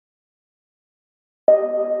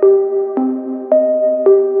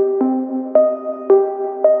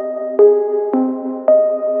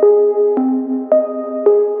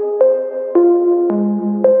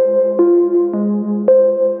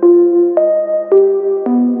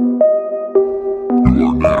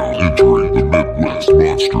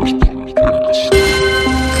Midwest Monsters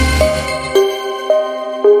Podcast.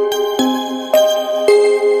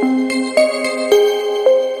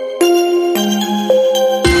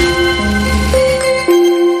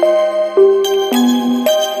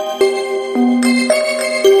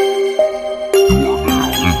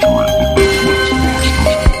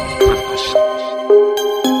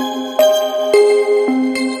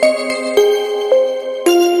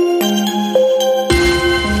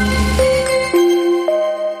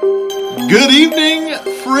 Good evening,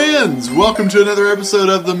 friends. Welcome to another episode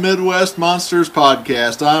of the Midwest Monsters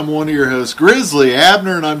Podcast. I'm one of your hosts, Grizzly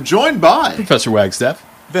Abner, and I'm joined by Professor Wagstaff.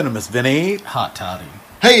 Venomous Vinny. Hot Toddy.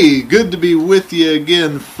 Hey, good to be with you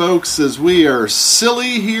again, folks, as we are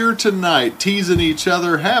silly here tonight, teasing each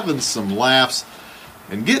other, having some laughs,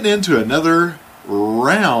 and getting into another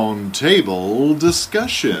round table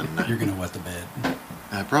discussion. You're going to wet the bed.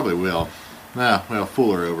 I probably will. Well,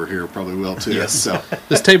 Fuller over here probably will too. Yes. So,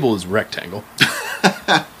 This table is rectangle.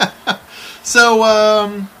 I've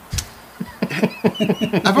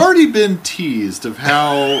already been teased of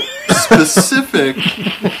how specific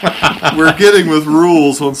we're getting with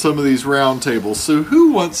rules on some of these round tables. So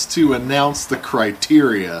who wants to announce the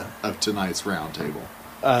criteria of tonight's round table?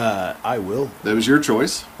 I will. That was your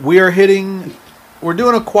choice. We're doing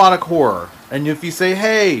aquatic horror. And if you say,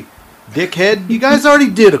 hey, dickhead, you guys already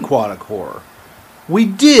did aquatic horror. We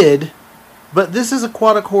did, but this is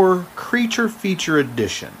aquatic horror creature feature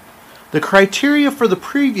edition. The criteria for the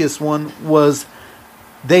previous one was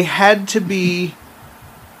they had to be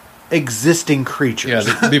existing creatures.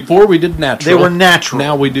 Yeah, before we did natural. They were natural.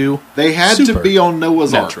 Now we do. They had Super to be on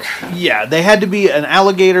Noah's natural. Ark. Yeah, they had to be an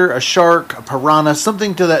alligator, a shark, a piranha,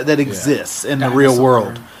 something to that exists in the real Dinosaur.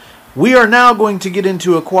 world. We are now going to get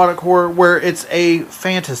into aquatic horror where it's a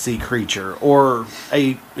fantasy creature or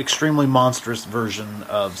a extremely monstrous version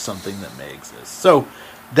of something that may exist. So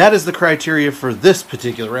that is the criteria for this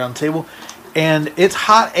particular round table. And it's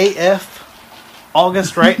hot AF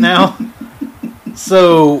August right now.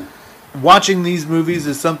 So watching these movies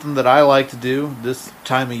is something that I like to do this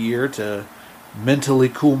time of year to mentally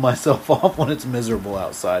cool myself off when it's miserable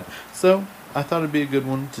outside. So I thought it'd be a good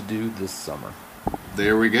one to do this summer.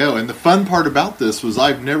 There we go. And the fun part about this was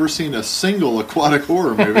I've never seen a single aquatic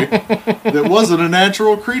horror movie that wasn't a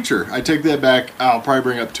natural creature. I take that back. I'll probably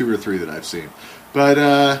bring up 2 or 3 that I've seen.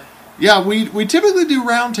 But, yeah, we typically do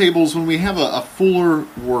roundtables when we have a fuller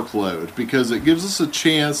workload because it gives us a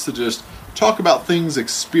chance to just talk about things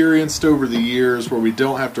experienced over the years where we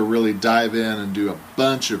don't have to really dive in and do a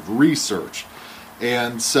bunch of research.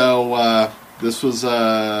 And so this was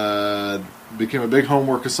became a big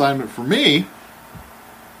homework assignment for me.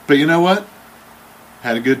 But you know what?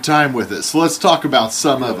 Had a good time with it. So let's talk about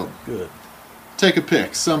some of them. Good. Take a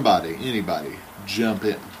pick. Somebody, anybody, jump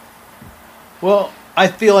in. Well, I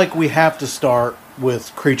feel like we have to start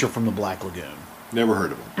with Creature from the Black Lagoon. Never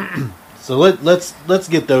heard of them. So let's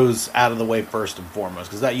get those out of the way first and foremost,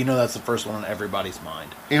 because that's the first one on everybody's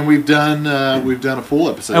mind. And we've done a full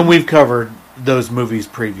episode. And we've covered those movies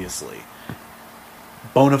previously.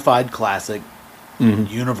 Bonafide classic,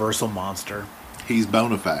 Universal monster. He's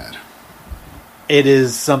bona fide. It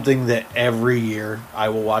is something that every year I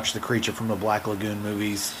will watch the Creature from the Black Lagoon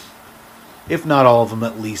movies. If not all of them,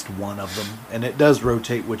 at least one of them. And it does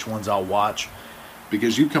rotate which ones I'll watch.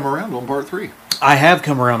 Because you come around on part 3. I have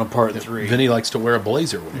come around to part 3. Vinny likes to wear a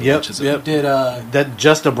blazer when he watches it. Yep. Did That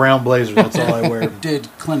just a brown blazer. That's all I wear. did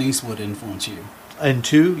Clint Eastwood influence you? And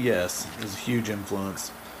 2, yes, is a huge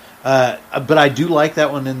influence. But I do like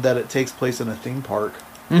that one in that it takes place in a theme park.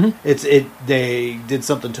 Mm-hmm. They did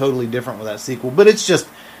something totally different with that sequel, but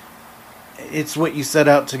it's what you set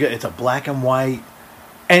out to get. It's a black and white,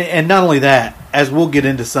 and not only that, as we'll get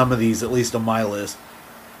into some of these, at least on my list,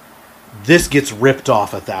 this gets ripped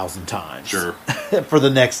off 1,000 times. Sure. For the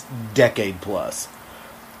next decade plus.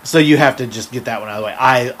 So you have to just get that one out of the way.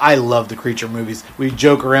 I love the Creature movies. We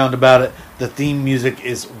joke around about it. The theme music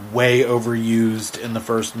is way overused in the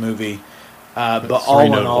first movie. But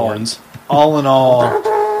all in all,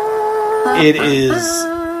 it is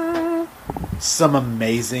some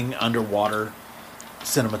amazing underwater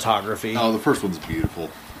cinematography. Oh, the first one's beautiful.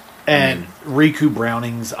 And Riku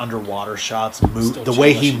Browning's underwater shots, Still the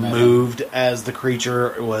way he jealous you met him. moved as the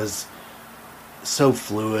creature was so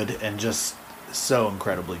fluid and just so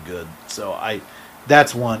incredibly good. So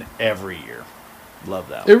that's one every year. Love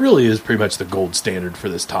that It one. really is pretty much the gold standard for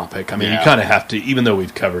this topic. I mean, you kind of have to, even though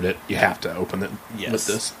we've covered it, you have to open it Yes. with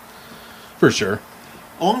this. For sure.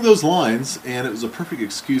 Along those lines, and it was a perfect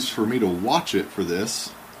excuse for me to watch it for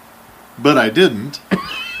this, but I didn't.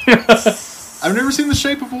 I've never seen The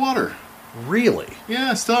Shape of Water. Really?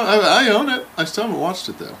 Yeah, I own it. I still haven't watched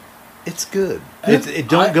it though. It's good. It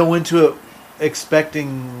don't go into it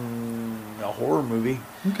expecting a horror movie.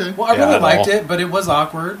 Okay. Well, I Yeah, really at liked all. it, but it was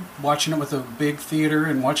awkward watching it with a big theater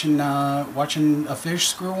and watching a fish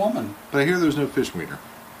screw a woman. But I hear there's no fish wiener.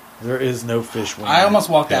 There is no fish wing. I almost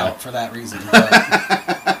walked Yeah. out for that reason. But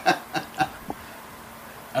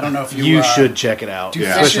I don't know if you. You should check it out, Do,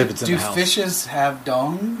 Yeah. especially if it's in do the house. fishes have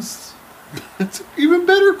dongs? That's an even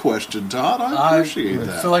better question, Todd. I appreciate I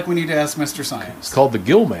that. feel like we need to ask Mr. Science. It's called the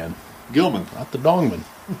Gill Man, Gilman. not the Dongman.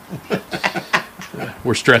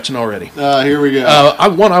 We're stretching already. Here we go. I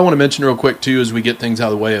want to mention real quick too, as we get things out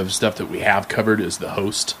of the way of stuff that we have covered, is the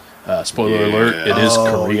host. Spoiler Yeah. alert: it is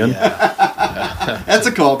Oh, Korean. yeah. That's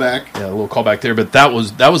a callback. Yeah, a little callback there, but that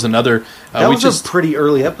was another. That we was just a pretty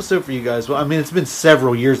early episode for you guys. Well, I mean, it's been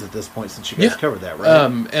several years at this point since you guys Yeah. covered that,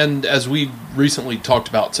 right? and as we recently talked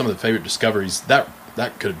about some of the favorite discoveries, that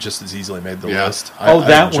could have just as easily made the Yeah. list. Oh, I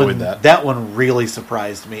that enjoyed one! that. That one really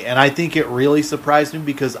surprised me, and I think it really surprised me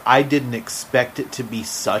because I didn't expect it to be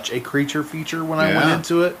such a creature feature when I went Yeah.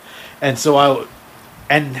 into it, and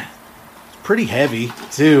and it's pretty heavy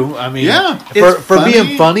too. I mean, Yeah, for it's funny.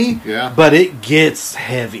 being funny, Yeah. but it gets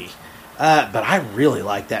heavy. But I really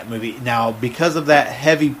like that movie. Now, because of that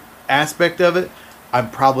heavy aspect of it, I'm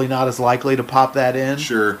probably not as likely to pop that in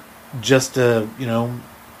Sure. just to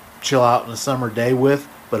chill out on a summer day with.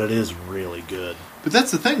 But it is really good. But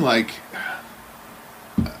that's the thing, like,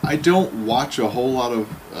 I don't watch a whole lot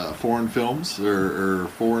of foreign films or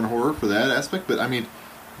foreign horror for that aspect, but I mean,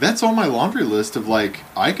 that's on my laundry list of, like,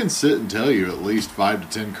 I can sit and tell you at least 5 to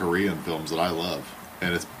 10 Korean films that I love.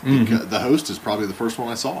 And it's because The Host is probably the first one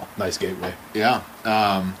I saw. Nice gateway. Yeah.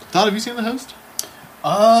 Todd, have you seen The Host?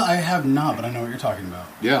 I have not, but I know what you're talking about.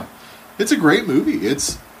 Yeah. It's a great movie.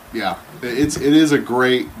 It is a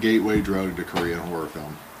great gateway drug to Korean horror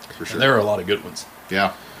film, for sure. And there are a lot of good ones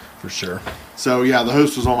Yeah. for sure. So yeah, The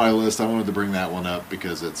Host was on my list. I wanted to bring that one up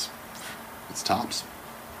because it's tops.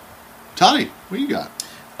 Toddy, what you got?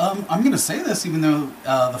 I'm going to say this, even though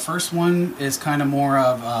the first one is kind of more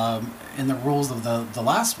of in the rules of the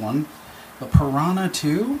last one, but Piranha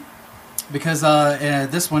 2, because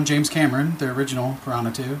this one, James Cameron, the original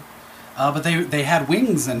Piranha 2, but they had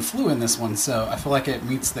wings and flew in this one, so I feel like it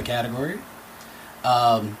meets the category.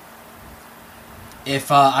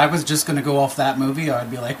 If I was just going to go off that movie, I'd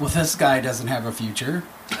be like, well, this guy doesn't have a future.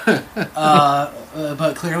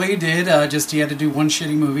 But clearly he did. He had to do one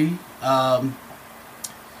shitty movie.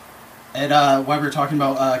 And while we were talking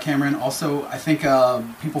about Cameron, also, I think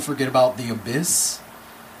people forget about The Abyss.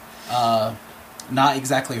 Not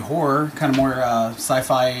exactly horror, kind of more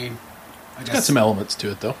sci-fi, I It's guess, got some elements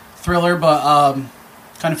to it though. thriller, but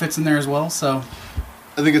kind of fits in there as well. So,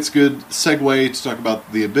 I think it's a good segue to talk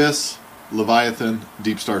about The Abyss, Leviathan,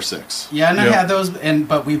 Deep Star 6. yeah, and I Yeah. had those,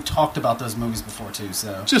 but we've talked about those movies before too.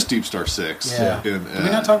 So, Just Deep Star 6. yeah. And, Did we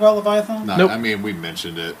not talk about Leviathan? Nope. I mean, we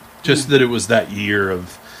mentioned it. Just that it was that year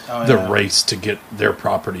of Oh, the yeah. race to get their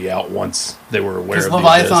property out once they were aware Because of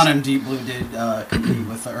Leviathan the Abyss. and Deep Blue did compete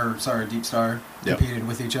with, Deep Star Yep. competed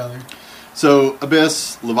with each other. So,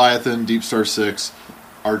 Abyss, Leviathan, Deep Star 6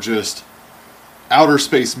 are just outer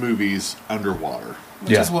space movies underwater.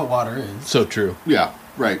 Which Yeah. is what water is. So true. Yeah,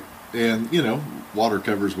 right. And, water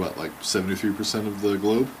covers what, like 73% of the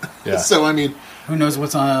globe? Yeah. So, I mean, Who knows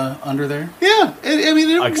what's under there? yeah. I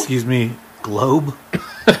mean, Excuse me, globe.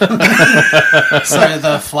 Sorry,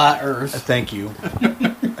 the flat Earth. Thank you.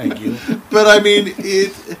 Thank you. but I mean,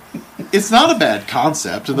 it's not a bad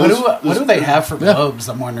concept. And What do they have for Yeah. globes?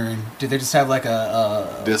 I'm wondering. Do they just have like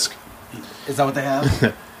a? Disc. Is that what they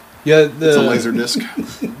have? Yeah, It's a laser disc.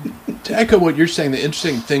 To echo what you're saying, the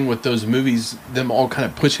interesting thing with those movies, them all kind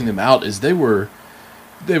of pushing them out, is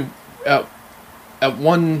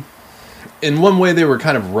in one way they were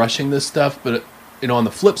kind of rushing this stuff, but on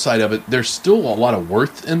the flip side of it, there's still a lot of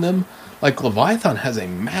worth in them. Like Leviathan has a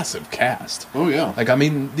massive cast. Oh, yeah. Like, I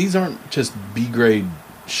mean, these aren't just B-grade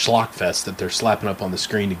schlockfest that they're slapping up on the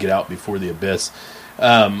screen to get out before the Abyss.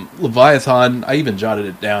 Leviathan, I even jotted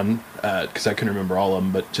it down because I couldn't remember all of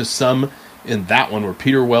them, but just some in that one were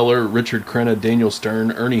Peter Weller, Richard Crenna, Daniel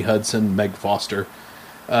Stern, Ernie Hudson, Meg Foster.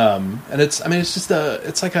 And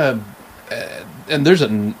and there's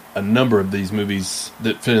a number of these movies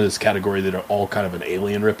that fit in this category that are all kind of an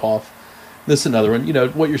Alien ripoff. This is another one.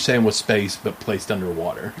 What you're saying was space, but placed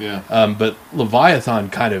underwater. Yeah. But Leviathan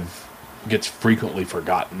kind of gets frequently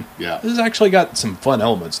forgotten. Yeah. This has actually got some fun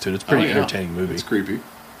elements to it. It's a pretty Oh, yeah. entertaining movie. It's creepy.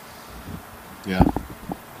 Yeah.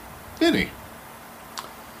 Benny.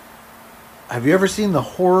 Have you ever seen the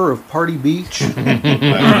horror of Party Beach?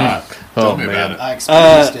 Tell Oh, me man. about it. I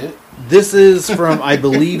experienced it. This is from, I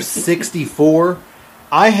believe, 64.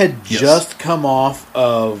 I had Yes. just come off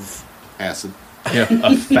of Acid. Yeah,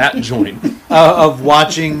 a fat joint. of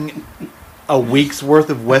watching a week's worth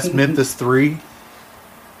of West Memphis 3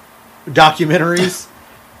 documentaries,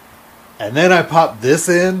 and then I popped this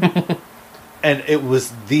in, and it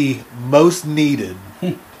was the most needed.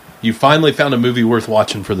 You finally found a movie worth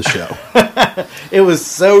watching for the show. It was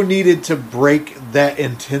so needed to break that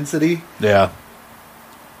intensity. Yeah,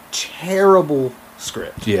 Terrible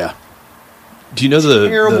script. yeah. Do you know the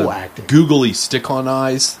Terrible acting. googly stick-on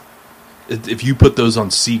eyes? If you put those on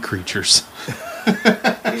sea creatures,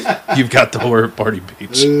 you've got the horror party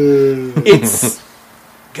beach. It's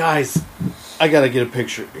guys, I gotta get a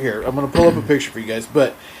picture here. I'm gonna pull up a picture for you guys,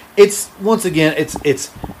 but it's once again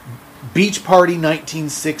it's beach party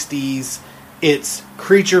 1960s. It's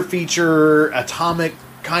creature feature, atomic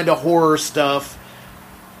kind of horror stuff.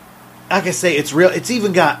 Like I say, it's real. It's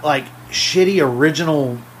even got like shitty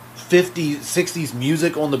original 50s, 60s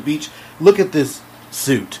music on the beach. Look at this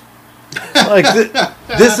suit. Like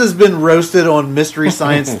this has been roasted on Mystery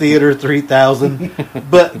Science Theater 3000,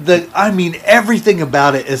 but everything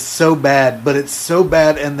about it is so bad, but it's so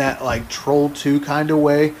bad in that like Troll 2 kind of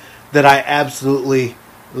way that I absolutely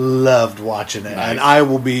loved watching it. Nice. And I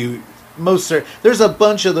will be most certain. There's a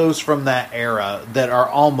bunch of those from that era that are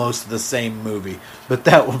almost the same movie, but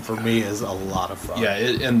that one for me is a lot of fun. Yeah,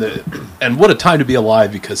 and what a time to be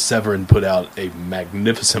alive, because Severin put out a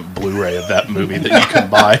magnificent Blu-ray of that movie that you can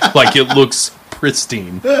buy. Like, it looks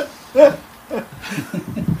pristine.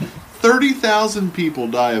 30,000 people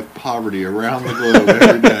die of poverty around the globe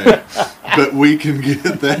every day, but we can get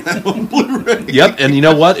that on Blu-ray. Yep, and you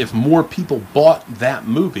know what? If more people bought that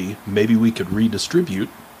movie, maybe we could redistribute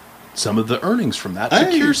some of the earnings from that to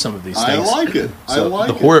Hey, cure some of these I things. like it. I So like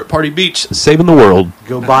the it. Horror at Party Beach, saving the world.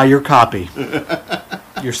 Go buy your copy.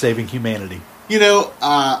 You're saving humanity. You know,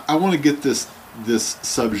 I want to get this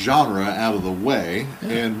subgenre out of the way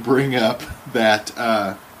and bring up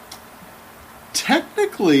that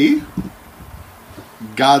technically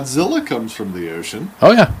Godzilla comes from the ocean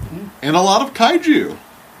Oh, yeah. and a lot of kaiju,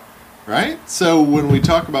 right? So when we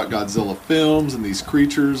talk about Godzilla films and these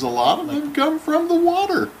creatures, a lot of them come from the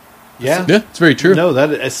water. Yeah. Yeah, it's very true. No, that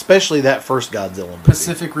especially that first Godzilla movie.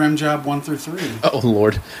 Pacific Rim Job 1 through 3. Oh,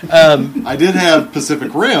 Lord. I did have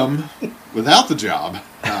Pacific Rim without the job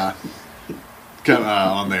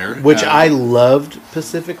on there. Which I loved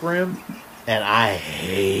Pacific Rim, and I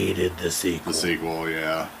hated the sequel. The sequel,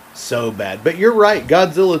 yeah. So bad. But you're right,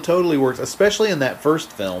 Godzilla totally works, especially in that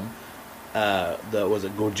first film. Was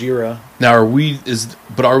it Gojira? Now, are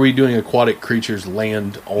we doing aquatic creatures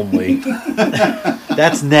land only?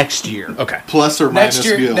 That's next year. Okay. Plus or minus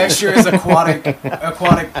gills. Next year is aquatic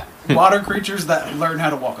water creatures that learn how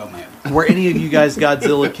to walk on land. Were any of you guys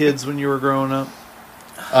Godzilla kids when you were growing up?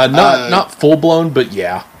 Not full blown, but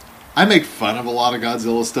yeah. I make fun of a lot of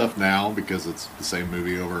Godzilla stuff now because it's the same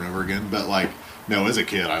movie over and over again. But no, as a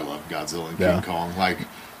kid, I loved Godzilla and Yeah. King Kong.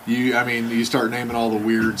 You start naming all the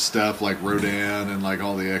weird stuff like Rodan and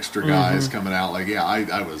all the extra guys coming out.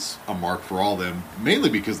 I was a mark for all them, mainly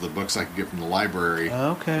because of the books I could get from the library,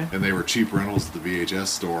 Okay. and they were cheap rentals at the VHS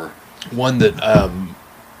store. One that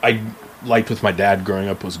I liked with my dad growing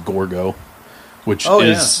up was Gorgo, which Oh,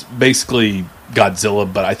 is basically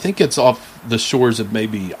Godzilla, but I think it's off the shores of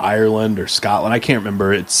maybe Ireland or Scotland. I can't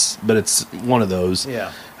remember. It's one of those.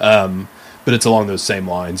 Yeah. But it's along those same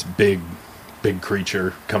lines. Big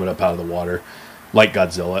creature coming up out of the water, like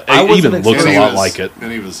Godzilla. I It wasn't even looks And a he lot was- like it.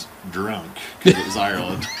 And he was drunk because it was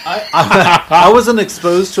Ireland. I wasn't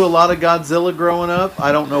exposed to a lot of Godzilla growing up.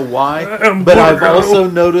 I don't know why. But I've also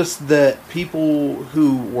noticed that people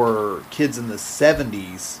who were kids in the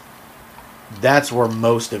 70s, that's where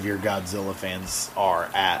most of your Godzilla fans are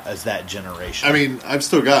at, as that generation. I mean, I've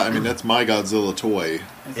still got. That's my Godzilla toy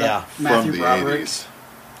Is Yeah. that Matthew from the Broderick? 80s.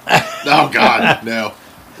 Oh God, no.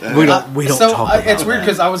 we don't So talk about it's weird that.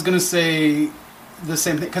 because I was going to say the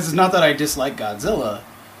same thing, because it's not that I dislike Godzilla,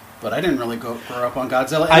 but I didn't really grow up on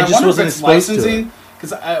Godzilla. And I just wonder wasn't if it's exposed to licensing,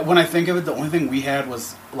 because when I think of it, the only thing we had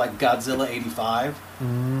was Godzilla 85.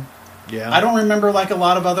 Yeah. I don't remember a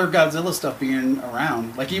lot of other Godzilla stuff being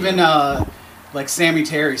around. Even Sammy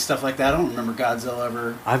Terry stuff like that. I don't remember Godzilla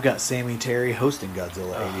ever. I've got Sammy Terry hosting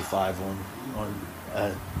Godzilla 85 on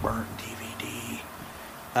burnt DVD.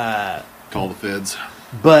 Call the feds.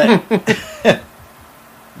 But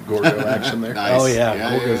Gorgo action there. Nice. oh yeah,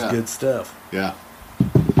 Yeah, Gorgo's yeah. good stuff. Yeah.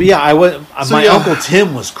 But yeah, So, my yeah. uncle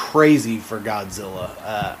Tim was crazy for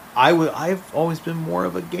Godzilla. I've always been more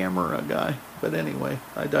of a Gamera guy. But anyway,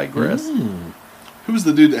 I digress. Who was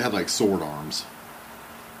the dude that had sword arms?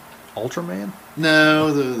 Ultraman?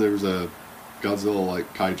 No, there was a Godzilla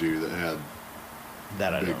like kaiju that had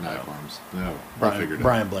That I big don't knife know. arms. No, I figured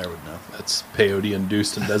Brian Blair would know. That's peyote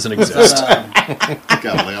induced and doesn't Was exist. that,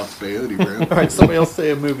 Gotta lay off the peyote, bro. All right, somebody else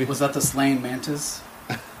say a movie. was that the slain mantis?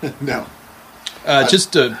 No.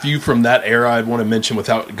 Just a few from that era I'd want to mention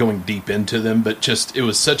without going deep into them, but just it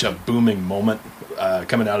was such a booming moment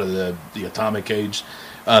coming out of the atomic age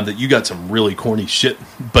that you got some really corny shit,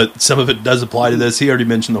 but some of it does apply to this. He already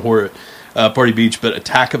mentioned the horror at Party Beach, but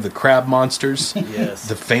Attack of the Crab Monsters, Yes.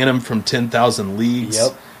 The Phantom from 10,000 Leagues,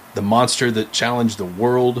 Yep. The Monster That Challenged the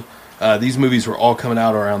World. These movies were all coming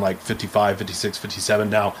out around like 55, 56, 57.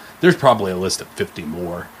 Now, there's probably a list of 50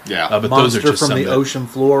 more. Yeah. But Monster those are just from some the that- Ocean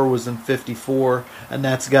Floor was in 54, and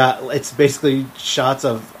it's basically shots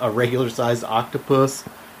of a regular sized octopus,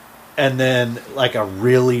 and then like a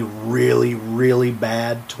really, really, really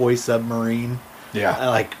bad toy submarine. Yeah.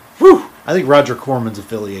 Like, whew, I think Roger Corman's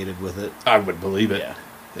affiliated with it. I would believe it. Yeah.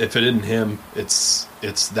 If it isn't him, it's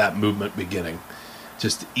that movement beginning.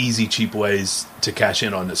 Just easy, cheap ways to cash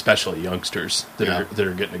in on, especially youngsters that Yeah.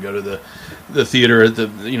 are getting to go to the theater.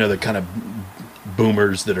 The kind of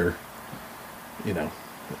boomers that are,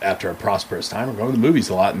 after a prosperous time, are going to the movies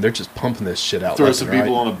a lot, and they're just pumping this shit out. Throw left some and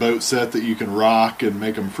people right. on a boat set that you can rock and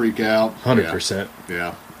make them freak out. 100%.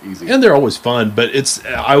 Yeah, easy. And they're always fun, but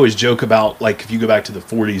I always joke about, like, if you go back to the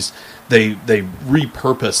 40s, they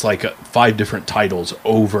repurpose like 5 different titles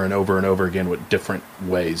over and over and over again with different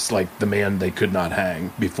ways. Like The Man They Could Not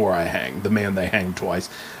Hang, Before I Hang, The Man They Hanged Twice.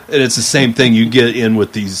 And it's the same thing you get in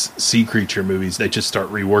with these sea creature movies. They just start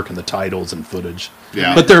reworking the titles and footage.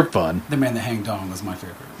 Yeah. But they're fun. The Man That Hanged Dong was my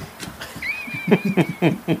favorite.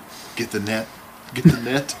 Get the net. Get the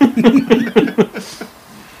net.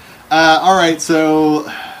 All right, so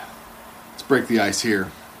let's break the ice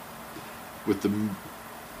here with the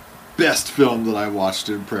best film that I watched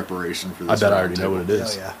in preparation for I this. bet I already know roundtable. what it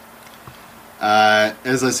is. Oh yeah.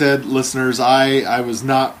 As I said, listeners, I was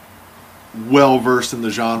not well versed in the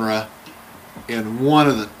genre, and one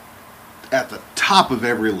of the at the top of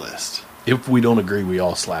every list If we don't agree, we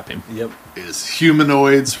all slap him. Yep. is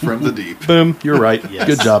Humanoids from the Deep. Boom, you're right. Yes.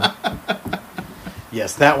 Good job.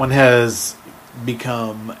 Yes, that one has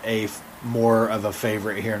become more of a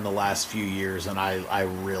favorite here in the last few years, and I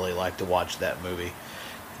really like to watch that movie.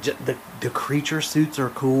 The creature suits are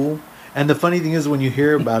cool, and the funny thing is when you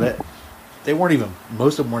hear about it,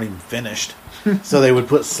 most of them weren't even finished, so they would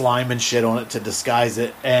put slime and shit on it to disguise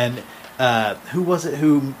it. And who was it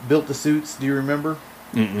who built the suits? Do you remember?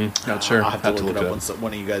 Not sure. I'll have to look it up when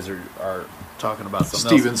one of you guys are talking about something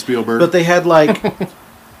Steven else. Spielberg. But they had like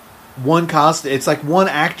one costume. It's like one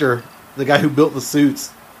actor, the guy who built the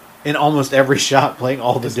suits, in almost every shot, playing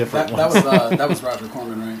all the different ones. That was Roger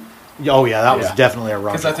Corman, right? Oh yeah, that was Yeah. definitely a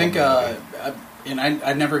Roger. Because I think, Corman movie.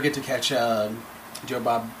 I never get to catch Joe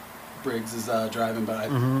Bob Briggs' driving, but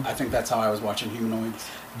I think that's how I was watching Humanoids.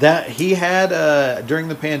 That he had during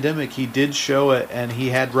the pandemic, he did show it, and he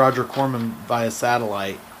had Roger Corman via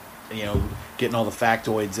satellite, getting all the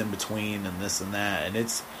factoids in between and this and that. And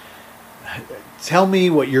it's, tell me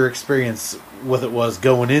what your experience with it was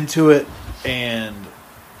going into it, and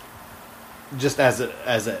just as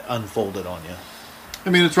it unfolded on you. I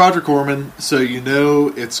mean, it's Roger Corman, so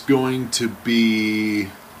it's going to be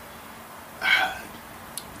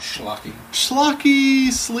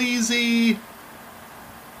schlocky, sleazy,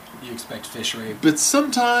 You expect fish rape. but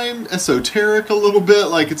sometimes esoteric a little bit.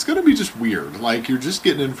 Like, it's going to be just weird. Like, you're just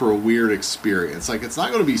getting in for a weird experience. Like, it's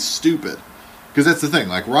not going to be stupid. Because that's the thing.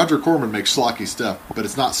 Like, Roger Corman makes schlocky stuff, but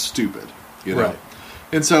it's not stupid. Right.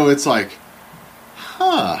 And so it's like,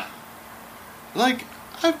 like,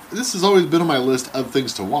 this has always been on my list of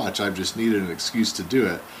things to watch. I've just needed an excuse to do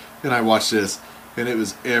it. And I watched this, and it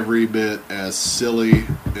was every bit as silly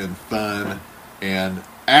and fun and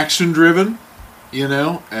action-driven.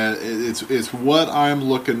 It's what I'm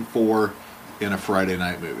looking for in a Friday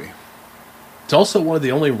night movie. It's also one of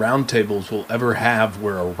the only roundtables we'll ever have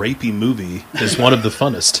where a rapey movie is one of the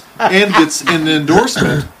funnest. And gets an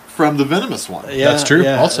endorsement from the Venomous one. Yeah, That's true,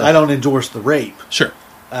 also. I don't endorse the rape, Sure.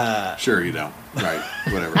 Sure you don't. Right.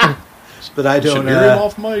 Whatever. but I Should don't. hear him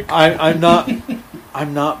off mic. I'm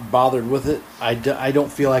not bothered with it. I don't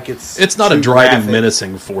feel like It's not a too driving, graphic.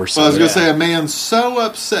 menacing force. Well, I was of it. going to say, a man so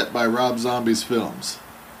upset by Rob Zombie's films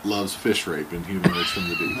loves fish rape and Humanoids from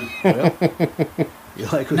the Deep. You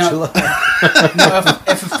like what No. you like. Now,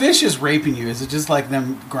 if a fish is raping you, is it just like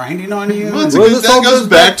them grinding on you? Well, Well, this all that goes goes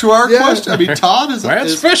back back- to our yeah. question. I mean, Todd That's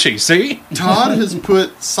is fishy, see? Todd has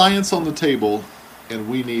put science on the table, and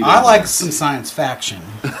we need. I like evidence. some science faction.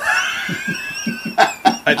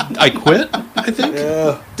 I quit. I think.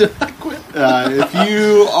 Did I quit? If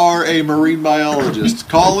you are a marine biologist,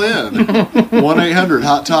 call in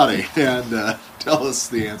 1-800-HOT-TODDY and tell us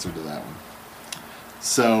the answer to that one.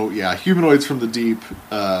 So, yeah, humanoids from the deep,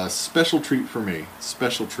 special treat for me.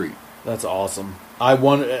 Special treat. That's awesome.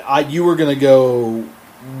 You were going to go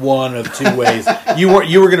one of two ways. You were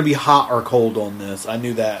going to be hot or cold on this. I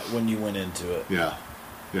knew that when you went into it. Yeah.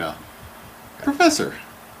 Yeah. Professor.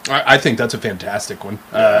 I think that's a fantastic one.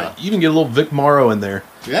 Yeah. You even get a little Vic Morrow in there.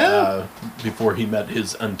 Yeah. Before he met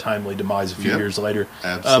his untimely demise a few years later.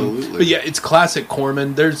 Absolutely. But yeah, it's classic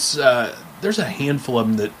Corman. There's a handful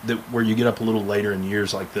of them that where you get up a little later in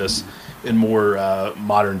years like this, in more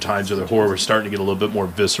modern times where the horror was starting to get a little bit more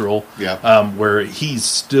visceral. Yeah. Where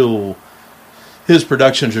his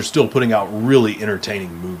productions are still putting out really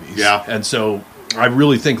entertaining movies. Yeah. And so I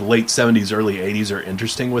really think late 70s, early 80s are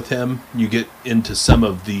interesting with him. You get into some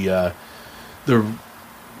of the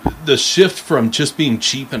shift from just being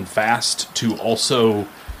cheap and fast to also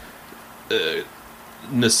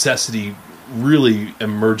necessity really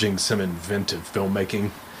emerging some inventive filmmaking,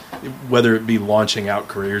 whether it be launching out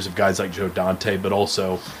careers of guys like Joe Dante, but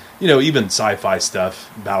also, even sci-fi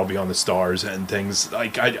stuff, Battle Beyond the Stars and things.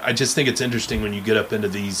 Like I just think it's interesting when you get up into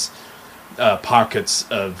these pockets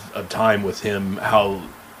of time with him, how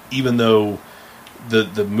even though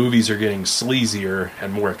the movies are getting sleazier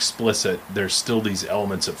and more explicit, there's still these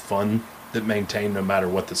elements of fun that maintain no matter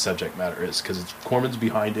what the subject matter is, because Corman's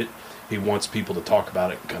behind it. He wants people to talk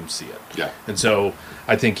about it and come see it. Yeah. And so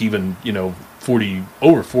I think even,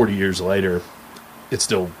 over 40 years later, it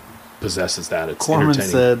still possesses that. It's Corman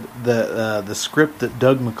entertaining. said that the script that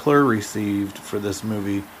Doug McClure received for this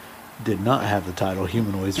movie did not have the title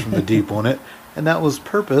Humanoids from the Deep on it. And that was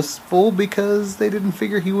purposeful because they didn't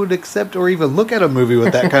figure he would accept or even look at a movie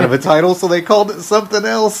with that kind of a title, so they called it something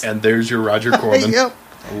else. And there's your Roger Corman. Yep.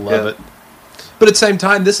 I love it. But at the same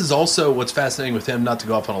time, this is also what's fascinating with him, not to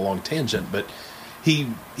go off on a long tangent, but he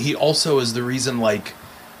also is the reason, like,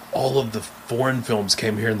 all of the foreign films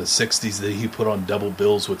came here in the 60s that he put on double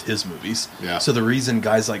bills with his movies. Yeah. So the reason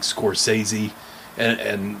guys like Scorsese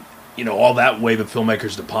and all that wave of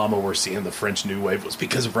filmmakers, De Palma, were seeing the French New Wave was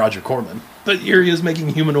because of Roger Corman. But here he is making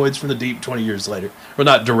Humanoids from the Deep 20 years later. Well,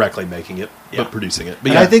 not directly making it, but producing it.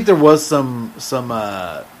 But And I think there was some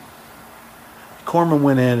Corman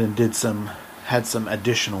went in and had some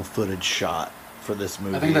additional footage shot for this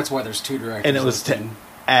movie. I think that's why there's two directors. And it was to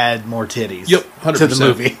add more titties Yep, 100%. to the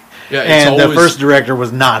movie. Yeah, it's and the always- first director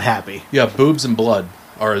was not happy. Yeah, boobs and blood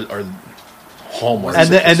are hallmarks.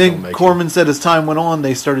 And of his then filmmaking. Corman said as time went on,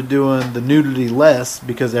 they started doing the nudity less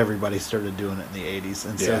because everybody started doing it in the 80s.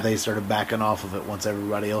 And so Yeah. they started backing off of it once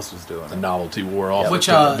everybody else was doing The it. novelty wore off. Which,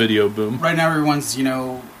 with the video boom. Right now, everyone's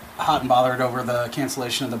hot and bothered over the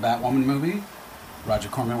cancellation of the Batwoman movie. Roger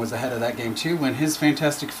Corman was ahead of that game too when his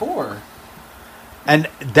Fantastic Four. And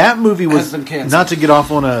that movie was, Has been canceled. not to get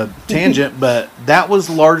off on a tangent, but that was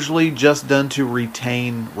largely just done to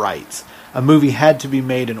retain rights. A movie had to be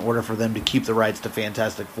made in order for them to keep the rights to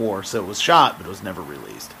Fantastic Four, so it was shot, but it was never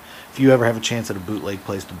released. If you ever have a chance at a bootleg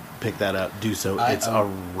place to pick that up, do so. It's a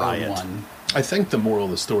riot. One. I think the moral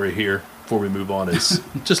of the story here, before we move on, is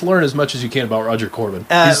just learn as much as you can about Roger Corman.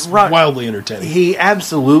 He's wildly entertaining. He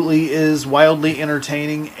absolutely is wildly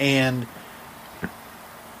entertaining, and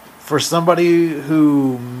for somebody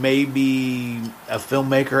who may be a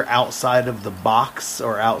filmmaker outside of the box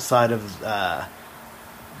or outside of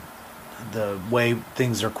the way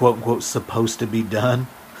things are quote-unquote supposed to be done,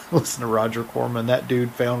 listen to Roger Corman. That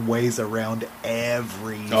dude found ways around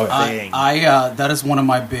everything. That is one of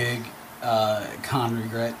my big con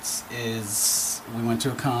regrets. Is we went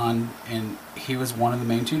to a con and he was one of the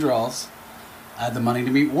main two draws. I had the money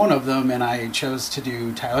to meet one of them, and I chose to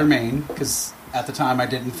do Tyler Mane because at the time I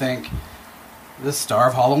didn't think the star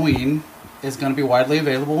of Halloween is going to be widely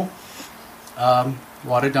available.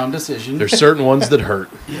 What a dumb decision. There's certain ones that hurt.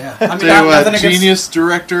 Yeah, I mean, Tell you nothing what, against- genius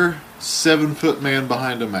director, 7-foot man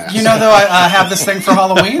behind a mask. though, I have this thing for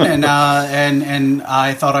Halloween, and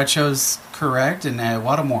I thought I chose correct, and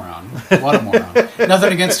what a moron. What a moron.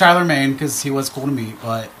 Nothing against Tyler Mane, because he was cool to meet,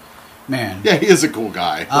 but, man. Yeah, he is a cool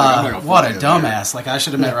guy. Like, I'm not gonna What a fault him there. dumbass. Like, I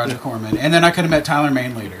should have met Roger Corman, and then I could have met Tyler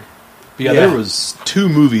Mane later. But yeah, there was two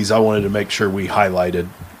movies I wanted to make sure we highlighted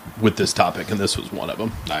with this topic, and this was one of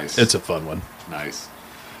them. Nice. It's a fun one. Nice.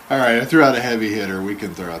 All right, I threw out a heavy hitter. We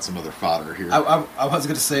can throw out some other fodder here. I was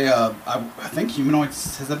going to say, I think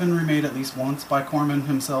Humanoids, has that been remade at least once by Corman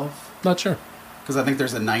himself? Not sure. Because I think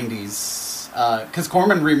there's a 90s... Because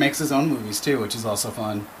Corman remakes his own movies, too, which is also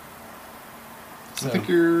fun. I think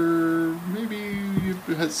you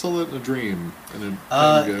had saw that in a dream.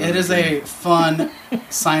 It is a fun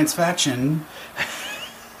science fiction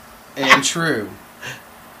and true.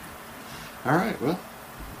 All right, well.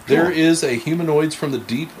 There is a Humanoids from the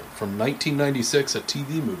Deep from 1996, a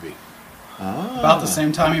TV movie. About the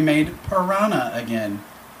same time he made Piranha again.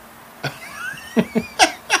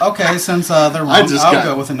 Okay, since they're wrong, I'll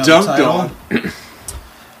go with another title.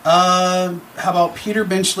 How about Peter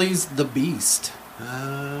Benchley's The Beast?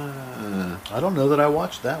 I don't know that I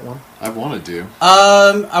watched that one. I wanted to.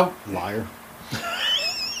 Liar.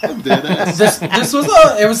 I'm dead ass. This was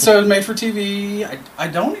it was made for TV. I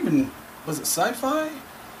don't even, was it sci-fi?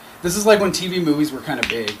 This is like when TV movies were kind of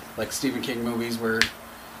big, like Stephen King movies were.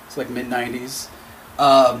 It's like mid-90s.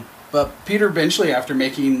 But Peter Benchley, after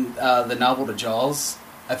making the novel to Jaws,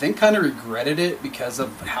 I think kind of regretted it because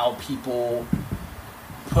of how people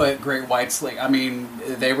put great whites. Like, I mean,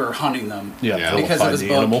 they were hunting them because of his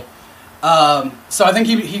book. Animal. So I think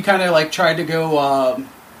he kind of like tried to go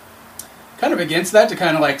kind of against that to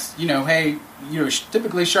kind of like, hey,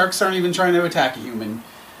 typically sharks aren't even trying to attack a human.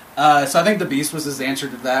 So I think the Beast was his answer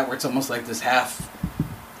to that, where it's almost like this half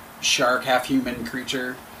shark, half human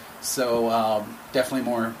creature. So definitely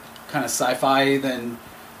more kind of sci-fi than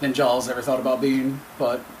Jaws ever thought about being.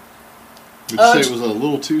 But would you say it was a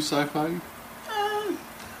little too sci-fi?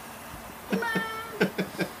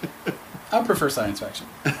 I prefer science fiction.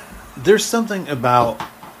 There's something about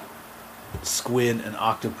squid and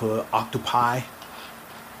octopi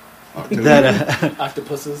that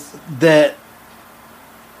Octopuses that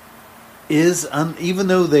is even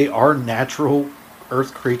though they are natural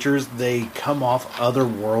Earth creatures, they come off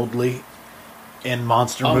otherworldly in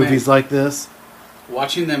monster movies like this.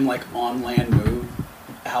 Watching them like on land move,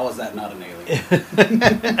 how is that not an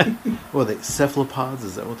alien? Well, cephalopods,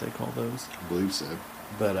 is that what they call those? I believe so.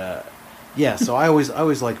 But yeah, so I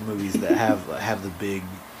always like movies that have the big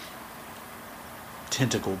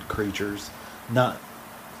tentacled creatures, not.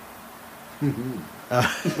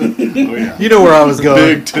 Oh yeah, you know where I was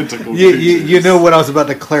going. Big tentacled you know what I was about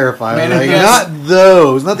to clarify. Man, like, not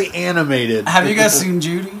those, not the animated. Have you guys seen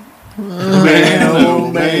Judy?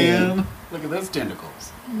 Man. Look at those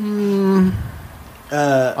tentacles.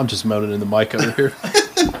 I'm just moaning in the mic over here.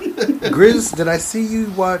 Grizz, did I see you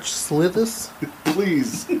watch Slithus?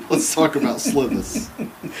 Please, let's talk about Slithus.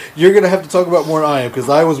 You're going to have to talk about more than I am, because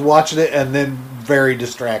I was watching it and then very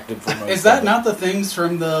distracted from most Is that of it. not the things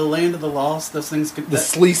from the Land of the Lost? Those things. The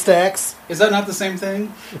Slee Stacks? Is that not the same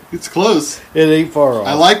thing? It's close. It ain't far off.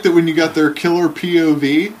 I like that when you got their killer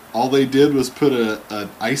POV, all they did was put an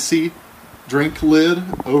icy drink lid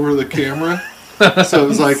over the camera. So it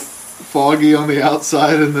was like foggy on the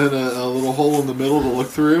outside and then a little hole in the middle to look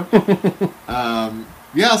through.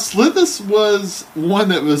 Yeah, Slithus was one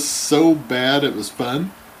that was so bad it was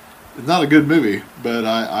fun. It's not a good movie, but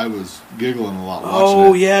I was giggling a lot watching it.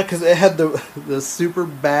 Oh, yeah, because it had the super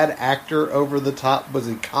bad actor over the top. Was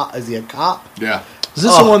he cop? Is he a cop? Yeah. Is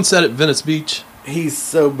this the one set at Venice Beach? He's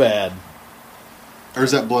so bad. Or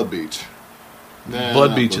is that Blood Beach? Nah,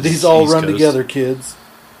 Blood not Beach is- These all East run Coast. together, kids.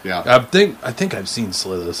 Yeah. I think I've seen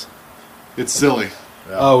Slithus. It's silly.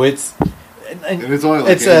 Oh, it's... And it's only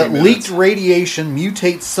like it's 80 minutes. leaked radiation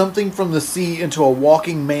mutates something from the sea into a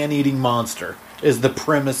walking man-eating monster, is the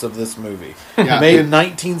premise of this movie. Yeah. Made in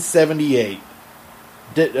 1978.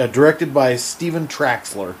 Directed by Steven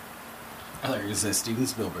Traxler. I thought you were going to say Steven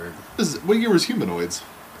Spielberg. What year was Humanoids?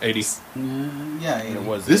 80. Yeah, It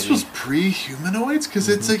was This was pre-Humanoids? Because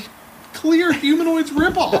it's a clear Humanoids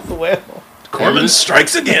ripoff. well. Corman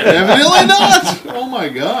strikes again. Evidently not. Oh my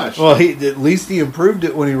gosh. Well, at least he improved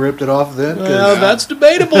it when he ripped it off then. 'cause- Well, that's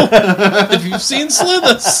debatable. If you've seen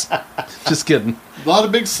Slithus. Just kidding. A lot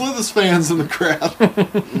of big Slithus fans in the crowd.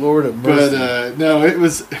 Lord of mercy. But no, it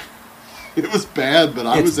was bad,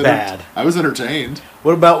 but It's bad. I was entertained.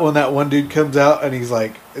 What about when that one dude comes out and he's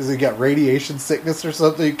like, has he got radiation sickness or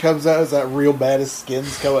something? He comes out, is that real bad? His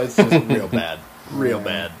skin's coming. It's just real bad. Real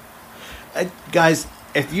bad. Guys,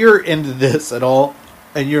 if you're into this at all,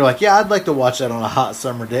 and you're like, yeah, I'd like to watch that on a hot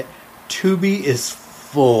summer day, Tubi is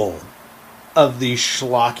full of these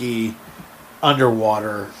schlocky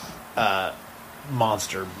underwater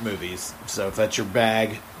monster movies. So if that's your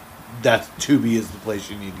bag, Tubi is the place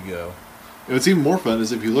you need to go. What's even more fun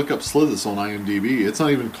is if you look up Slithus on IMDb, it's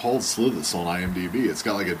not even called Slithus on IMDb. It's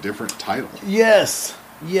got like a different title. Yes.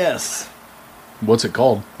 What's it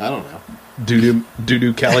called? I don't know.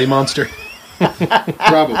 Doo-doo Cali Monster?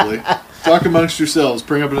 Probably. Talk amongst yourselves.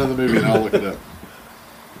 Bring up another movie and I'll look it up.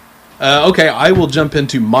 Okay, I will jump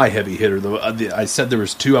into my heavy hitter. I said there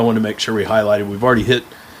was two I want to make sure we highlighted. We've already hit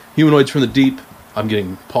Humanoids from the Deep. I'm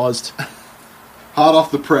getting paused. hot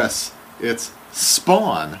off the press. It's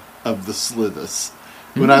Spawn of the Slithis.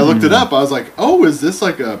 When I looked it up, I was like, oh, is this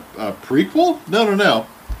like a prequel? No.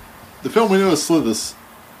 The film we know as Slithis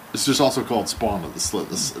is just also called Spawn of the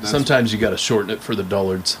Slithis. And that's- Sometimes you got to shorten it for the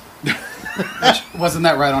dullards. Wasn't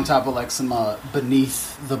that right on top of like some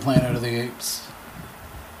Beneath the Planet of the Apes?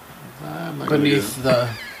 I'm not gonna Beneath do the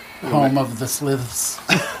home of the Sliths.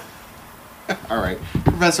 it. All right.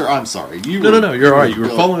 Professor, I'm sorry. No, you're all right. You were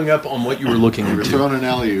following up on what you were looking You were into. throwing an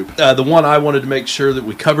alley-oop. The one I wanted to make sure that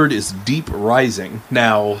we covered is Deep Rising.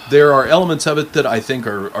 Now, there are elements of it that I think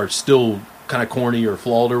are still kind of corny or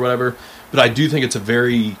flawed or whatever, but I do think it's a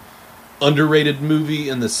very underrated movie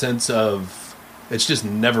in the sense of it's just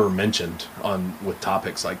never mentioned on with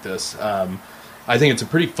topics like this. I think it's a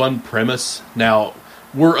pretty fun premise. Now,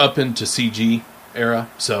 we're up into CG era,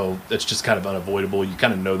 so it's just kind of unavoidable. You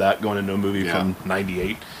kind of know that going into a movie from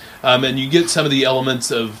 '98, and you get some of the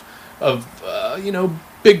elements of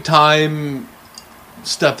big time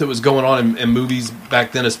stuff that was going on in movies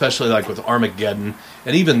back then, especially like with Armageddon,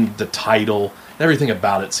 and even the title and everything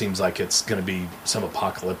about it seems like it's going to be some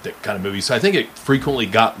apocalyptic kind of movie. So I think it frequently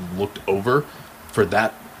got looked over for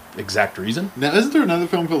that exact reason. Now, isn't there another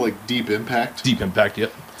film called like Deep Impact? Deep Impact,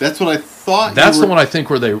 yep. That's what I thought. That's the one I think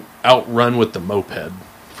where they outrun with the moped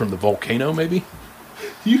from the volcano, maybe.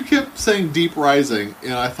 You kept saying Deep Rising,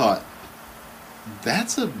 and I thought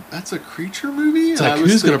that's a creature movie. It's And like, I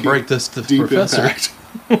was who's going to thinking break this to the Deep professor? Impact.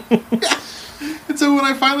 Yeah. And so when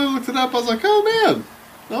I finally looked it up, I was like, oh man,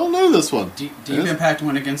 I don't know this one. Deep Yes. Impact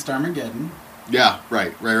went against Armageddon. Yeah,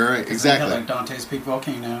 right, exactly. Like Dante's Peak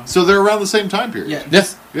Volcano. So they're around the same time period. Yeah.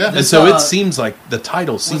 Yes. Yeah. And This, so it seems like the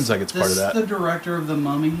title seems Was like it's part of this that. the director of The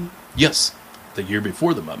Mummy? Yes. The year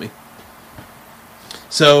before The Mummy.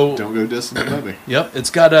 So, Don't go dissing the movie. yep, it's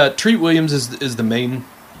got Treat Williams is the main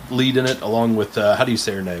lead in it, along with, how do you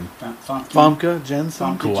say her name? Famke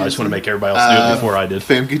Jensen. Cool, I just want to make everybody else do it before I did.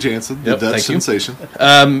 Famke Janssen, the Yep, Dutch thank you. sensation.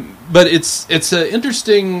 But it's an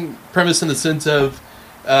interesting premise in the sense of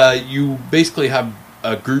you basically have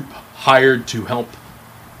a group hired to help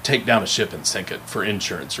take down a ship and sink it for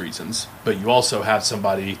insurance reasons. But you also have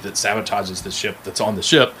somebody that sabotages the ship that's on the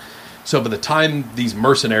ship. So by the time these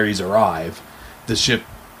mercenaries arrive, the ship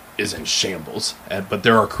is in shambles. But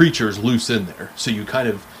there are creatures loose in there. So you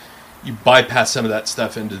you bypass some of that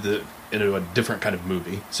stuff into a different kind of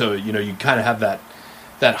movie. So, you kind of have that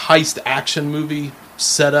heist action movie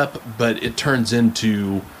setup, but it turns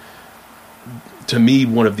into, to me,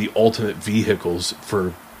 one of the ultimate vehicles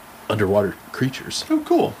for underwater creatures. Oh,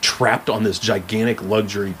 cool. Trapped on this gigantic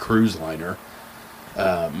luxury cruise liner.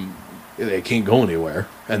 They can't go anywhere,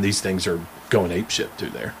 and these things are going apeshit through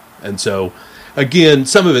there. And so, again,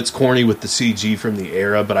 some of it's corny with the CG from the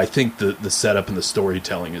era, but I think the setup and the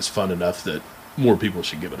storytelling is fun enough that more people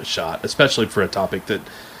should give it a shot, especially for a topic that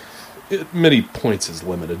at many points is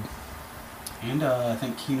limited. And I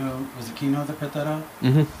think Kino that put that out?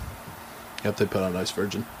 Yep, they put on Ice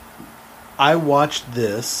Virgin. I watched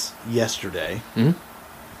this yesterday. Mhm.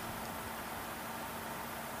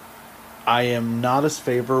 I am not as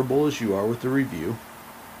favorable as you are with the review.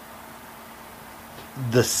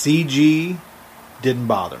 The CG didn't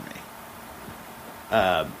bother me.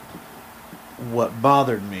 What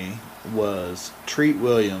bothered me was Treat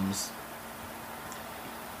Williams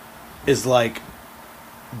is like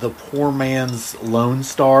the poor man's Lone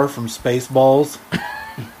Star from Spaceballs.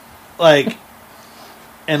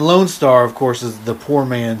 And Lone Star, of course, is the poor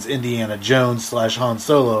man's Indiana Jones / Han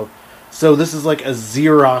Solo. So this is like a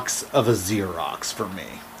Xerox of a Xerox for me.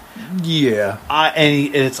 Yeah.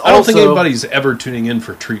 It's also, I don't think anybody's ever tuning in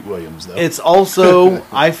for Treat Williams, though. It's also,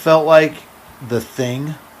 I felt like The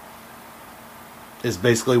Thing is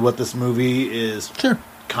basically what this movie is Sure.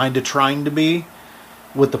 kind of trying to be,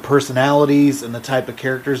 with the personalities and the type of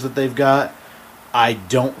characters that they've got. I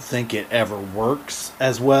don't think it ever works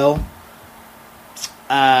as well.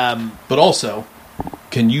 But also,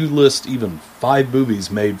 can you list even 5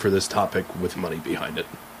 movies made for this topic with money behind it?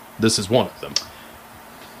 This is one of them.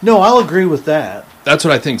 No, I'll agree with that. That's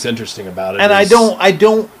what I think's interesting about it. And is- I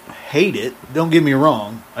don't hate it. Don't get me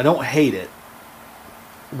wrong. I don't hate it.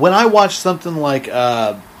 When I watch something like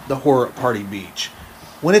The Horror at Party Beach,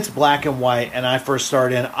 when it's black and white and I first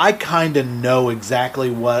start in, I kind of know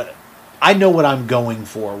exactly what I'm going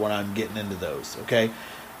for when I'm getting into those, okay?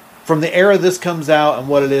 From the era this comes out and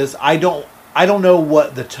what it is, I don't know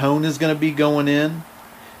what the tone is going to be going in.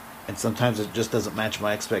 And sometimes it just doesn't match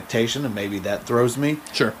my expectation, and maybe that throws me.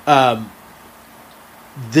 Sure.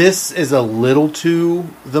 This is a little too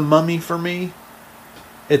The Mummy for me.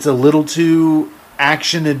 It's a little too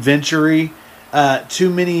action adventure-y. Too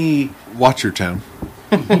many... Watch your tone.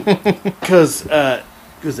 because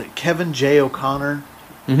was it Kevin J. O'Connor,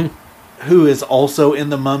 who is also in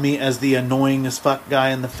The Mummy as the annoying as fuck guy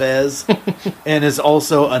in the Fez, and is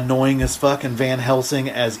also annoying as fuck in Van Helsing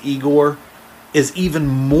as Igor, is even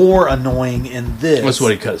more annoying in this. That's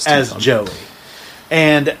what he cut his teeth as on. Joey.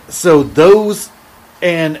 And so those,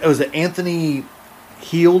 and was it Anthony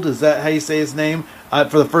Heald? Is that how you say his name?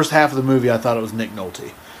 For the first half of the movie, I thought it was Nick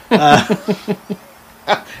Nolte.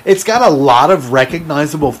 It's got a lot of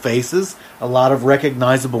recognizable faces, a lot of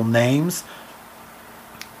recognizable names.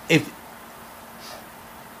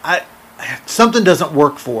 Something doesn't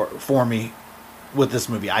work for me with this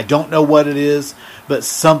movie. I don't know what it is, but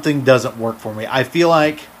something doesn't work for me. I feel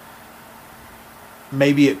like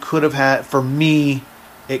maybe it could have had, for me,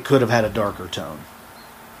 it could have had a darker tone.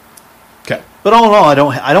 Okay. But all in all,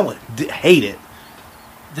 I don't hate it.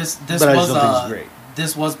 This But I just was don't think it's great.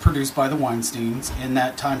 This was produced by the Weinsteins in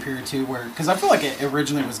that time period too, where because I feel like it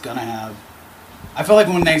originally was gonna have. I feel like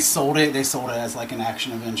when they sold it as like an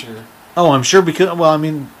action adventure. Oh, I'm sure because, well, I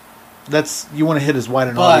mean, that's, you want to hit as wide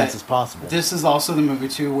an audience as possible. This is also the movie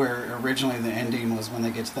too, where originally the ending was when they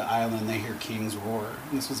get to the island, they hear King's roar,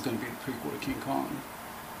 and this was going to be the prequel to King Kong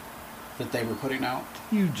that they were putting out.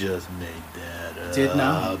 You just made that up. Did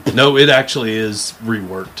not. No, it actually is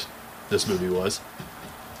reworked. This movie was.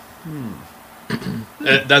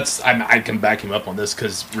 I can back him up on this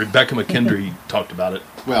because Rebecca McKendry talked about it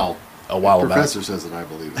Well, a while back. Professor says it, I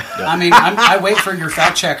believe it. Yeah. I mean, I wait for your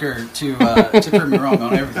fact checker to prove me wrong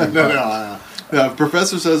on everything. No,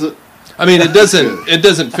 Professor says it. I mean, it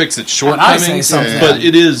doesn't fix its When I say shortcomings, something- but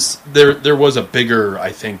it is there was a bigger,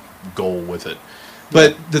 I think, goal with it.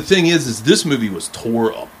 But the thing is this movie was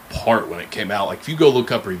tore apart when it came out. Like if you go look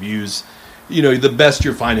up reviews, you know, the best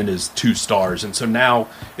you're finding is 2 stars, and so now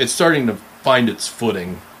it's starting to find its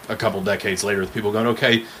footing a couple decades later with people going,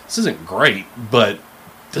 okay, this isn't great, but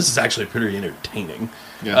this is actually pretty entertaining.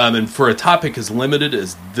 Yeah. And for a topic as limited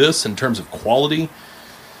as this in terms of quality,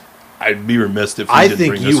 I'd be remiss if we I didn't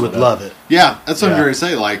think bring you this would one up. love it. Yeah, that's what I'm Yeah. going to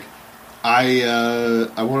say. Like, I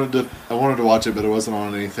wanted to watch it, but it wasn't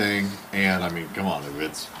on anything. And I mean, come on, if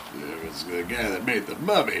it's the guy that made the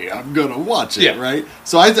Mummy, I'm going to watch it, Yeah. right?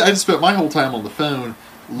 So I just spent my whole time on the phone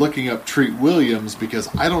looking up Treat Williams because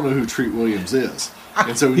I don't know who Treat Williams is.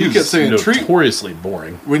 And so when you He's kept saying Treat, notoriously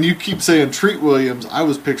boring. when you keep saying Treat Williams, I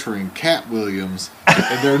was picturing Cat Williams,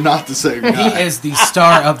 and they're not the same He guy. is the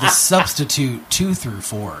star of The Substitute 2 through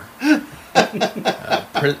 4.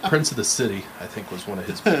 Prince of the City, I think, was one of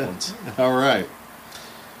his big ones. All right,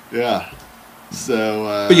 yeah.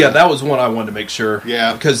 So, But yeah, that was one I wanted to make sure.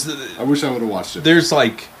 Yeah. because I wish I would have watched it. there's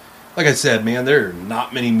like I said, man, there are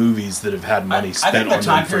not many movies that have had money I spent think the on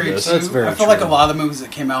time them for period this. too. That's very I feel like a true. lot of the movies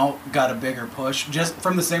that came out got a bigger push just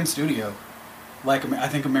from the same studio. Like I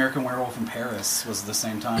think American Werewolf in Paris was the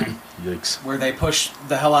same time Yikes! where they pushed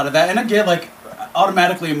the hell out of that. And again, like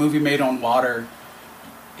automatically a movie made on water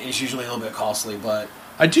is usually a little bit costly, but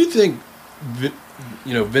I do think,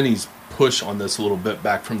 Vinny's push on this a little bit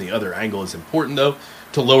back from the other angle is important, though,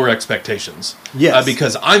 to lower expectations. Yes.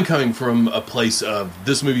 Because I'm coming from a place of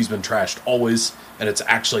this movie's been trashed always, and it's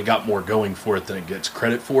actually got more going for it than it gets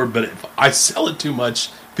credit for. But if I sell it too much,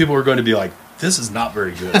 people are going to be like, this is not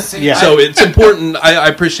very good. See, Yeah. So it's important. I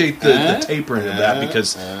appreciate the tapering of that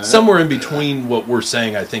because somewhere in between what we're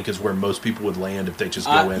saying, I think, is where most people would land if they just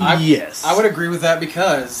go in. Yes. I would agree with that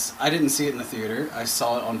because I didn't see it in the theater. I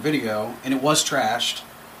saw it on video, and it was trashed.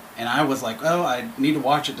 And I was like, oh, I need to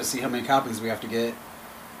watch it to see how many copies we have to get.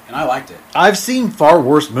 And I liked it. I've seen far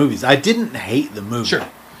worse movies. I didn't hate the movie. Sure.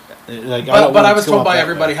 Like, But I was go told off by that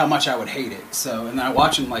everybody way. how much I would hate it. So, and then I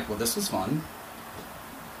watched it and like, well, this was fun.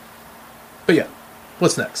 But yeah,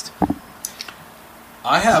 what's next?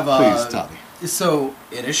 I have Please, Tommy. So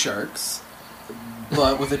it is sharks,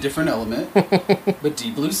 but with a different element. But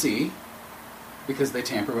Deep Blue Sea, because they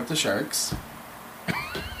tamper with the sharks.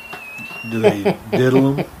 Do they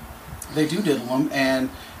diddle them? They do diddle them, and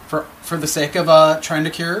for the sake of trying to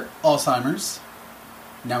cure Alzheimer's,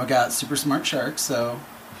 now we got super smart sharks. So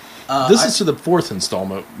This is to the 4th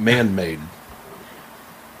installment, Man-Made.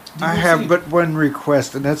 I have but one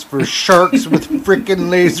request, and that's for sharks with freaking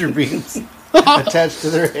laser beams attached to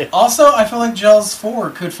their head. Also, I feel like Jaws 4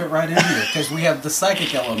 could fit right in here because we have the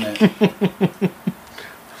psychic element.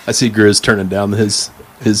 I see Grizz turning down his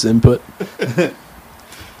input.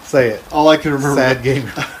 Say it. All I can remember. Sad game.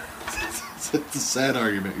 It's a sad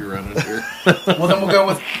argument you're running here. Well, then we'll go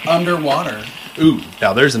with Underwater. Ooh,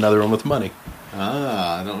 now there's another one with money.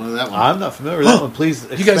 I don't know that one. I'm not familiar with that one. Please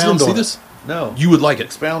expound You guys didn't see on it. this? No. You would like it.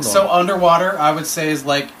 Expound on So it. Underwater, I would say, is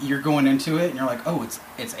like you're going into it and you're like, oh,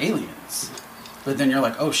 it's aliens, but then you're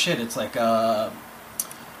like, oh shit, it's like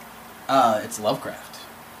It's Lovecraft.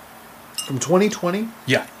 From 2020?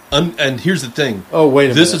 Yeah. And here's the thing. Oh, wait a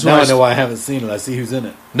minute. This is now where I know why I haven't seen it. I see who's in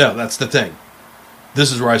it. No, that's the thing.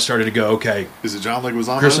 This is where I started to go, okay, Is it John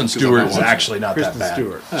Leguizamo? Kristen 'Cause I'm Stewart not is watching actually not Kristen that bad.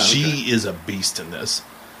 Stewart. Oh, okay. She is a beast in this.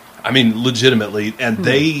 I mean, legitimately. And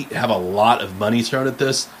they have a lot of money thrown at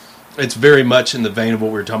this. It's very much in the vein of what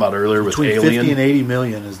we were talking about earlier with Between Alien. 50 and 80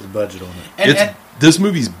 million is the budget on it. And This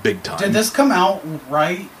movie's big time. did this come out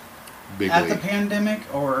right Big at league. the pandemic,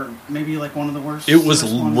 or maybe like one of the worst? It was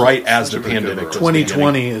worst ones? right as the Such a big pandemic cover. was beginning.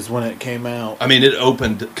 2020 is when it came out. I mean, it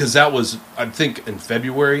opened because that was, I think, in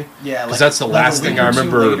February. Yeah, because like- that's the like a last thing week I or two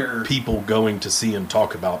remember later. people going to see and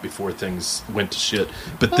talk about before things went to shit.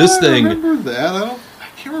 But this I thing, remember that. I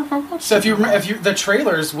can't remember if I watched So if it you or not. if you the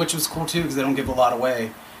trailers, which was cool too because they don't give a lot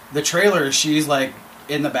away. The trailer, she's like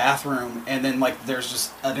in the bathroom, and then like there's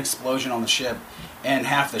just an explosion on the ship, and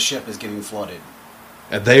half the ship is getting flooded.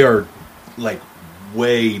 and they are like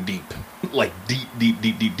way deep, like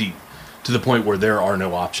deep, to the point where there are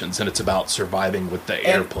no options, and it's about surviving with the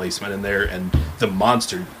air And- placement in there and the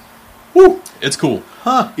monster. Woo! It's cool.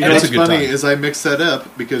 Huh. You know It's a what's good funny time. is I mixed that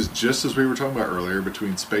up because just as we were talking about earlier,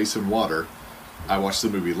 between space and water, I watched the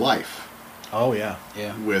movie Life Oh, yeah.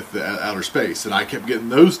 Yeah, with the outer space, and I kept getting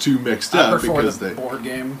those two mixed I up prefer because the they. board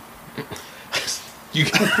game. You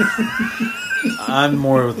I'm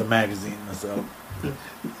more with the magazine, so.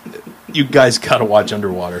 you guys gotta watch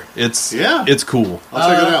Underwater. It's Yeah. it's cool. I'll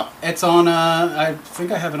check it out. It's on. I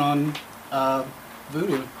think I have it on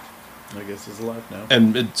Vudu. I guess it's alive now.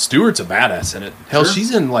 And Stewart's a badass in it. Hell, Sure.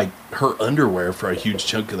 she's in like her underwear for a huge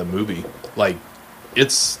chunk of the movie. Like,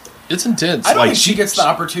 it's intense. I don't like think she gets the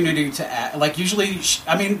opportunity to act. Like usually,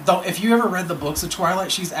 I mean, though, if you ever read the books of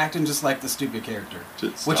Twilight, she's acting just like the stupid character.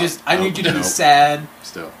 Just Which stop. is, I need you to No. be sad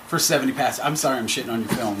Still, for 70 past. I'm sorry, I'm shitting on your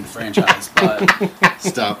film franchise, but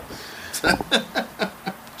stop.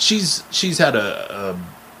 she's had a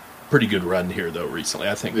pretty good run here though recently.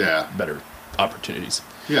 I think Yeah. better opportunities.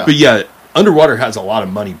 Yeah. But yeah, Underwater has a lot of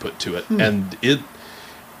money put to it, and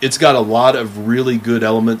it's got a lot of really good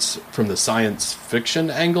elements from the science fiction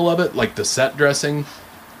angle of it. Like the set dressing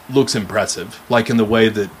looks impressive, like in the way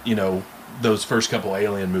that those first couple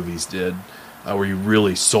Alien movies did, where you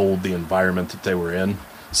really sold the environment that they were in.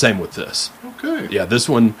 Same with this. Okay. Yeah, this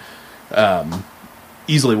one,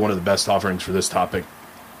 easily one of the best offerings for this topic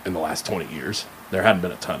in the last 20 years. There hadn't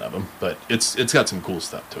been a ton of them, but it's got some cool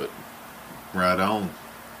stuff to it. Right on.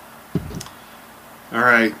 All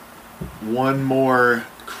right. One more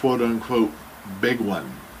quote unquote big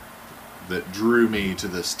one that drew me to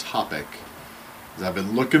this topic is I've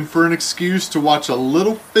been looking for an excuse to watch a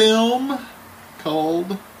little film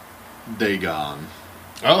called Dagon.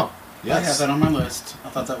 Oh, I have that on my list. I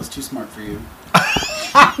thought that was too smart for you.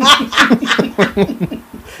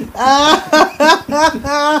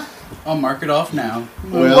 I'll mark it off now.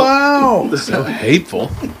 Well, Wow! So hateful.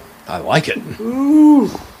 I like it.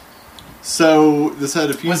 so this had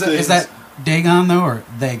a few things. Is that Dagon though, or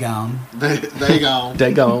Dagon? Dagon?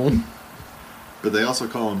 Daggone. But they also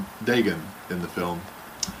call him Dagon in the film.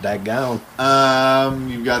 Daggone.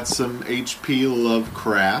 You've got some H.P.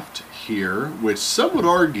 Lovecraft here, which some would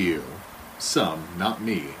argue, not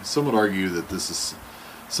me, some would argue that this is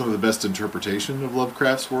some of the best interpretation of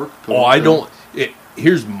Lovecraft's work. put Oh, on I film. don't.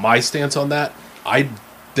 Here's my stance on that. I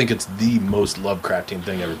think it's the most Lovecraftian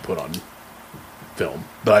thing ever put on film,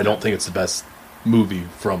 but I don't think it's the best movie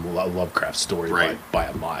from a Lovecraft story Right. by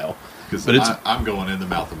a mile. Because But it's I'm going in the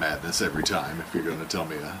mouth of madness every time if you're going to tell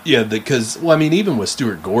me that. yeah, because I mean, even with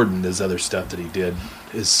Stuart Gordon, his other stuff that he did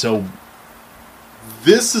is so.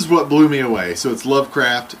 This is what blew me away. So it's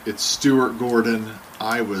Lovecraft, it's Stuart Gordon.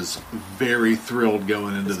 I was very thrilled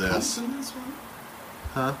going into Is this. Combs in this one?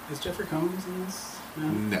 Huh? Is Jeffrey Combs in this?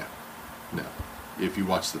 No. No. If you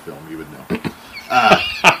watch the film, you would know.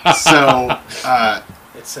 So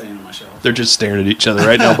It's sitting on my shelf. They're just staring at each other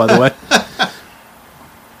right now. By the way,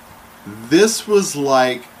 this was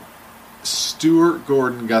like Stuart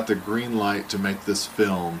Gordon got the green light to make this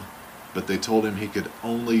film, but they told him he could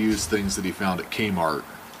only use things that he found at Kmart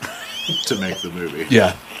to make the movie.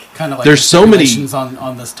 yeah, Kind of like There's so many- stipulations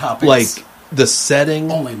on this topic. like the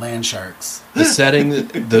setting, only land sharks. the setting,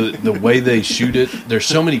 the way they shoot it. There's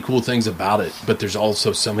so many cool things about it, but there's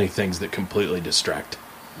also so many things that completely distract.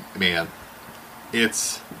 Man,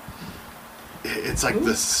 it's like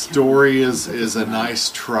the story is a nice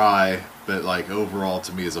try, but like overall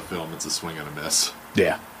to me as a film, it's a swing and a miss.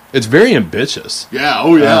 Yeah, it's very ambitious. Yeah.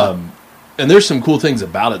 Oh yeah. And there's some cool things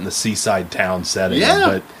about it in the seaside town setting. yeah.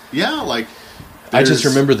 But Yeah. Like I just there's-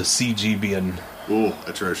 remember the CG being Ooh,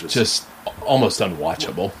 atrocious. Just almost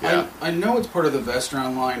unwatchable. Yeah. I know it's part of the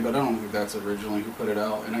Vestron line, but I don't think that's originally who put it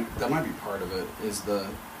out, and that might be part of it. Because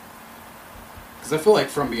I feel like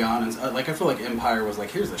From Beyond, I feel like Empire was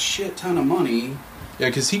like, here's a shit ton of money. Yeah,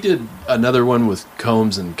 because he did another one with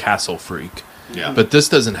Combs and Castle Freak. Yeah. But this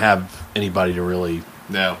doesn't have anybody to really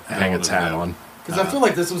no, hang its hat on. Because I feel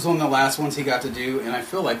like this was one of the last ones he got to do, and I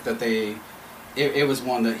feel like that it was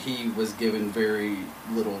one that he was given very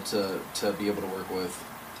little to be able to work with.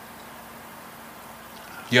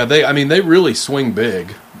 Yeah, they really swing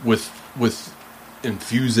big with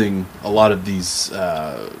infusing a lot of these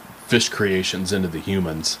fish creations into the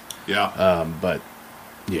humans. Yeah. But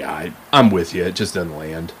yeah, I'm with you. It just doesn't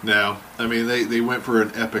land. No, I mean they went for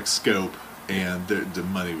an epic scope, and the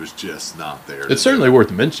money was just not there. It's certainly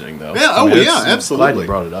worth mentioning, though. Yeah, absolutely. Glad you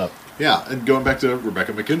brought it up. Yeah, and going back to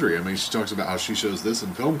Rebecca McKendry, I mean, she talks about how she shows this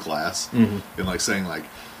in film class, and like saying like,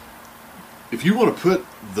 if you want to put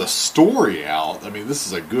the story out, I mean, this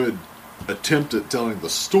is a good attempt at telling the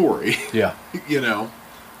story. Yeah. You know,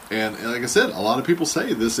 and like I said, a lot of people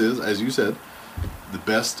say this is, as you said, the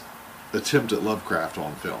best attempt at Lovecraft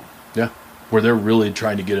on film. Yeah, where they're really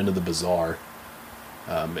trying to get into the bizarre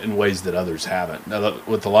in ways that others haven't. Now,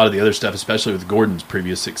 with a lot of the other stuff, especially with Gordon's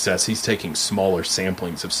previous success, he's taking smaller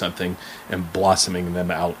samplings of something and blossoming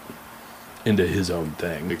them out into his own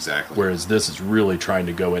thing. Exactly. Whereas this is really trying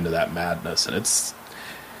to go into that madness, and it's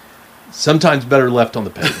sometimes better left on the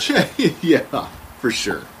page. Yeah, for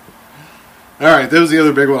sure. All right, that was the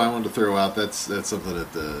other big one I wanted to throw out. That's something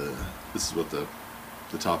that this is what the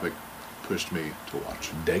topic pushed me to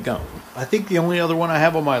watch. Daggone. I think the only other one I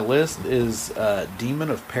have on my list is Demon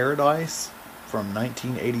of Paradise from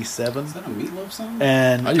 1987. Is that a Meatloaf song?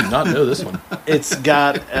 And I did not know this one. it's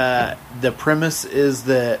got the premise is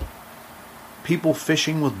that people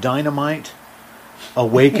fishing with dynamite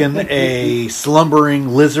awaken a slumbering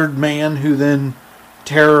lizard man who then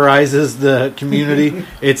terrorizes the community.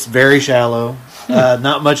 It's very shallow.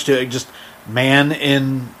 Not much to it. Just man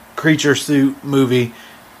in creature suit movie.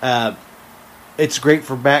 It's great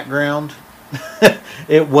for background.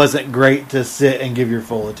 It wasn't great to sit and give your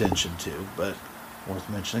full attention to, but worth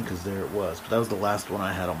mentioning because there it was. But that was the last one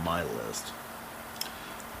I had on my list.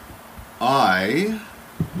 I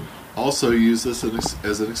also use this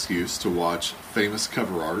as an excuse to watch famous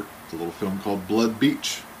cover art, the little film called Blood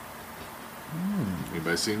Beach.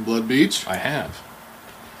 Anybody seen Blood Beach? I have.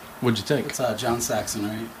 What'd you think? It's John Saxon,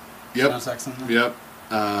 right? Yep. John Saxon? Yep.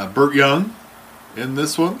 Burt Young in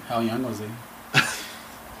this one. How young was he?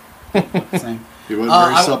 Same. He wasn't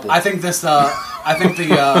very supple. I think this. I think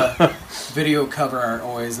the video cover art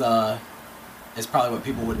always is probably what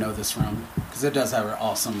people would know this from, because it does have an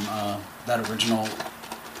awesome that original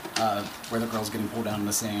where the girl's getting pulled down in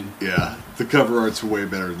the sand. Yeah, the cover art's way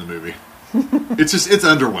better than the movie. It's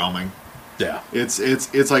underwhelming. Yeah.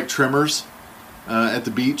 It's like Tremors at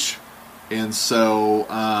the beach, and so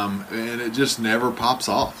and it just never pops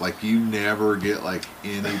off. Like you never get like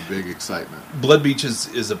any big excitement. Blood Beach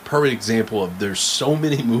is a perfect example of there's so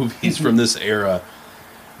many movies from this era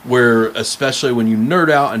where, especially when you nerd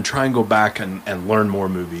out and try and go back and learn more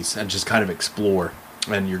movies and just kind of explore,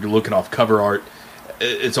 and you're looking off cover art,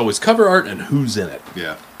 it's always cover art and who's in it.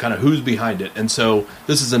 Yeah. Kind of who's behind it. And so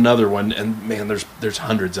this is another one, and man, there's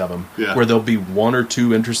hundreds of them, Yeah. where there'll be one or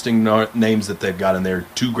two interesting names that they've got in there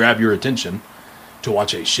to grab your attention to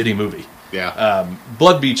watch a shitty movie. Yeah.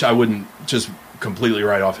 Blood Beach, I wouldn't just completely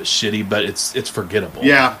write off as shitty, but it's forgettable.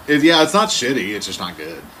 Yeah. It's not shitty. It's just not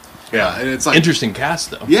good. Yeah, and it's like Interesting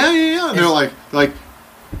cast, though. Yeah. And they're like,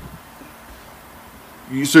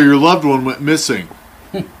 so your loved one went missing.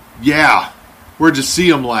 Yeah. Where'd you see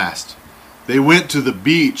him last? They went to the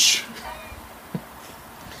beach.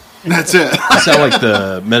 That's it. I sound like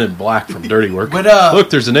the Men in Black from Dirty Work. But, Look,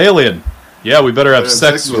 there's an alien. Yeah, we better have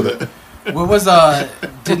sex with it. What was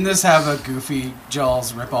didn't this have a Goofy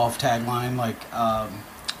Jaws ripoff tagline, like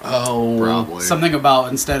Oh, Probably. something about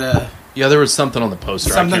instead of yeah, there was something on the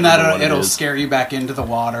poster. I something can't remember that what it it'll is. scare you back into the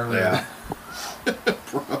water? Yeah.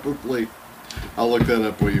 Probably. I'll look that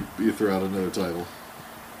up while you throw out another title.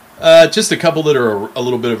 Just a couple that are a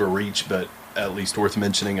little bit of a reach, but at least worth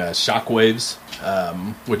mentioning. Shockwaves,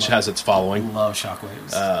 which has its following Love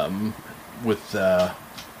Shockwaves. with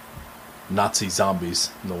Nazi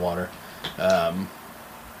zombies in the water.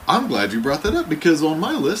 I'm glad you brought that up because on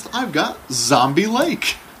my list I've got Zombie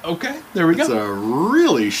Lake. Okay, there we It's go. a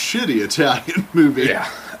really shitty Italian movie. Yeah.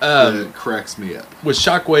 That cracks me up. With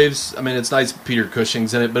Shockwaves, I mean, it's nice Peter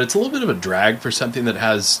Cushing's in it, but it's a little bit of a drag for something that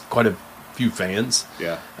has quite a few fans.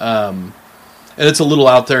 Yeah. And it's a little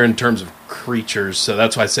out there in terms of creatures, so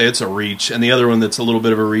that's why I say it's a reach. And the other one that's a little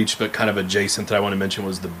bit of a reach, but kind of adjacent that I want to mention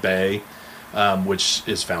was the Bay, which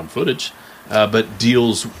is found footage, but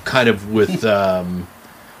deals kind of with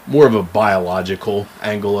more of a biological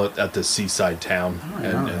angle at the seaside town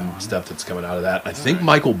and stuff that's coming out of that. I think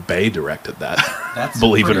Michael Bay directed that. That's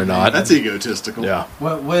believe it or pretty not. That's egotistical. Yeah,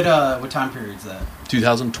 What time period is that?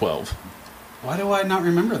 2012. Why do I not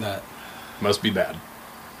remember that? Must be bad.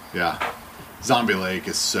 Yeah. Zombie Lake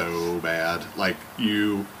is so bad. Like,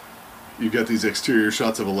 you get these exterior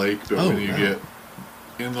shots of a lake, but when you get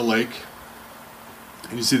in the lake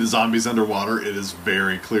and you see the zombies underwater, it is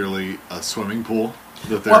very clearly a swimming pool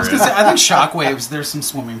that they're Well, I was in. gonna say, I think Shockwaves, there's some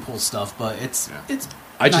swimming pool stuff, but it's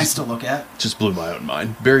nice just- to look at. Just blew my own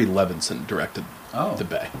mind. Barry Levinson directed Oh. the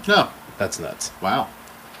Bay. No. That's nuts. Wow.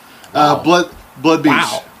 Wow. Blood Beach.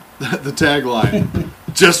 Wow. The tagline.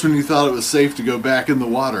 Just when you thought it was safe to go back in the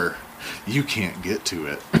water, you can't get to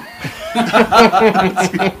it.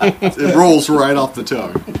 It rolls right off the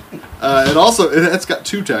tongue. It's got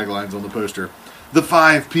 2 taglines on the poster. The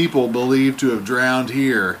 5 people believed to have drowned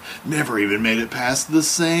here never even made it past the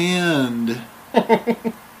sand.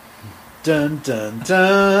 Dun dun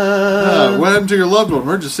dun. What happened to your loved one?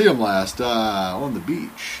 Where'd you see him last? On the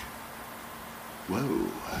beach. Whoa.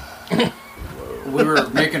 We were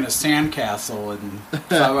making a sandcastle, and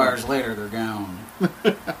 5 hours later, they're gone.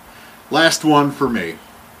 Last one for me.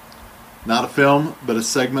 Not a film, but a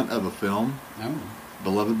segment of a film. Oh.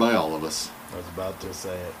 Beloved by all of us. I was about to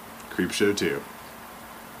say it. Creepshow 2.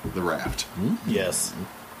 The Raft. Yes.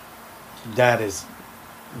 That is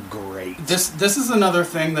great. This is another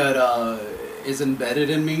thing that is embedded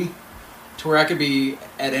in me, to where I could be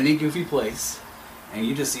at any goofy place, and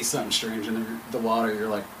you just see something strange in the water. You're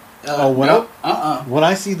like, nope, When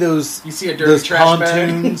I see those, You see a dirty those trash bag.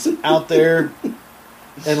 pontoons out there,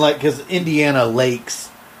 and like, because Indiana lakes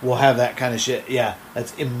will have that kind of shit. Yeah,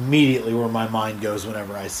 that's immediately where my mind goes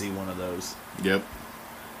whenever I see one of those. Yep.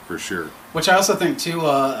 For sure. Which I also think too.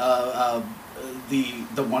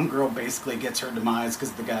 The one girl basically gets her demise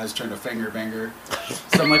because the guy's trying to finger bang her.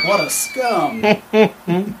 So I'm like, what a scum!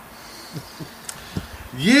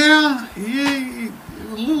 Yeah. A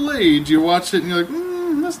little age, you watch it and you're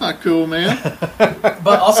like, that's not cool, man.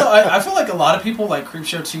 But also, I feel like a lot of people like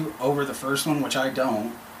Creepshow 2 over the first one, which I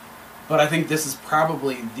don't. But I think this is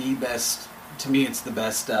probably the best. To me, it's the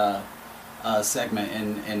best segment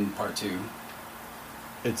in part 2.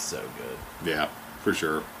 It's so good. Yeah, for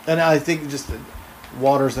sure. And I think just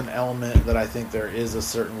water's an element that I think there is a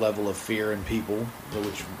certain level of fear in people,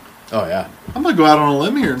 which Oh, yeah. I'm going to go out on a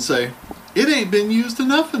limb here and say, it ain't been used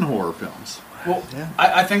enough in horror films. Well, Yeah.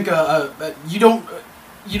 I think you don't.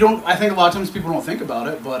 I think a lot of times people don't think about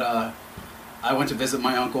it, but I went to visit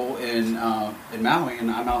my uncle in Maui,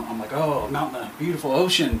 and I'm like, oh, I'm out in the beautiful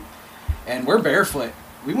ocean, and we're barefoot.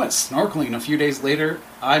 We went snorkeling a few days later.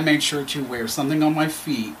 I made sure to wear something on my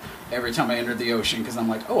feet every time I entered the ocean because I'm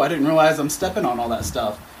like, oh, I didn't realize I'm stepping on all that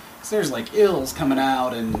stuff. So there's like eels coming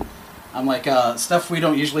out, and I'm like, stuff we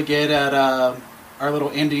don't usually get at our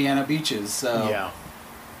little Indiana beaches. So yeah.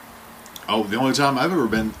 Oh, the only time I've ever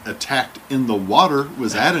been attacked in the water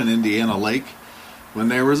was at an Indiana lake when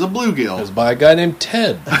there was a It was bluegill. by a guy named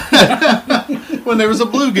Ted. When there was a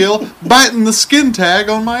bluegill biting the skin tag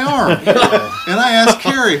on my arm. And I asked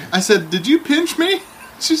Carrie, I said, did you pinch me?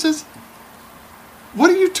 She says, what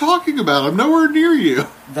are you talking about? I'm nowhere near you.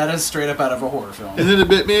 that is straight up out of a horror film. And then it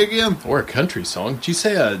bit me again. Or a country song. Did you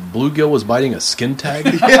say a bluegill was biting a skin tag?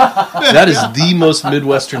 That is the most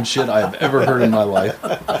Midwestern shit I have ever heard in my life.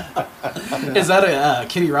 Is that a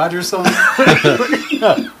Kenny Rogers song?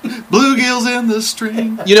 Bluegills in the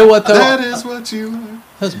stream. You know what, though? That is what you are.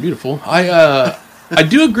 That's beautiful. I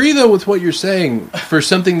do agree, though, with what you're saying. For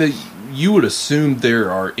something that you would assume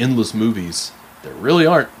there are endless movies, there really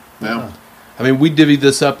aren't. No. I mean, we divvied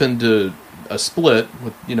this up into a split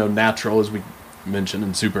with, natural, as we mentioned,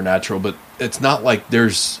 and supernatural, but it's not like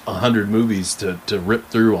there's 100 movies to rip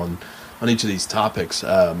through on each of these topics.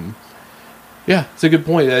 Yeah, it's a good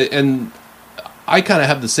point. And I kind of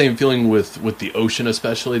have the same feeling with the ocean,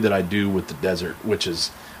 especially, that I do with the desert, which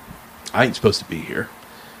is, I ain't supposed to be here.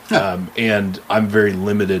 And I'm very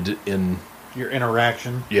limited in... Your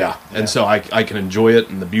interaction. Yeah, and so I can enjoy it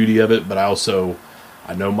and the beauty of it, but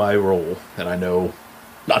I know my role, and I know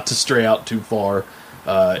not to stray out too far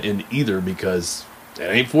in either, because it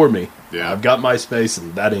ain't for me. Yeah. I've got my space,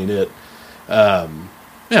 and that ain't it.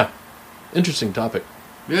 Yeah, interesting topic.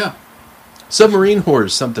 Yeah. Submarine horror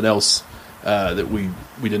is something else that we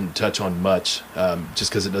didn't touch on much,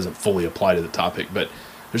 just because it doesn't fully apply to the topic, but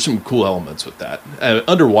there's some cool elements with that.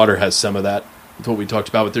 Underwater has some of that, with what we talked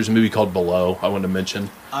about, but there's a movie called Below I wanted to mention.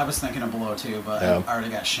 I was thinking of Below too, but Yeah. I already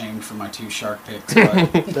got shamed for my 2 shark picks.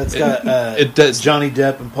 But That's got It does. Johnny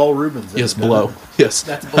Depp and Paul Rubens. in Yes, it, doesn't Below. it? Yes.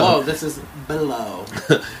 that's Below. This is Below.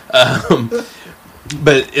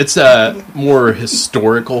 But it's a more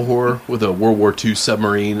historical horror with a World War II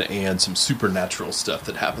submarine and some supernatural stuff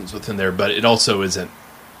that happens within there, but it also isn't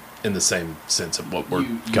in the same sense of what we're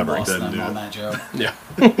You covering. lost them do on it. that joke. Yeah.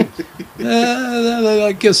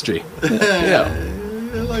 Like history. Yeah.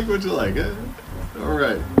 I like what you like. All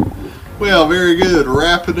right. Well, very good.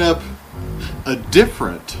 Wrapping up a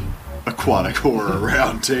different aquatic horror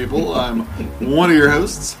roundtable. I'm one of your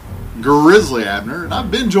hosts, Grizzly Abner, and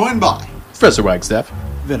I've been joined by Professor Wagstaff.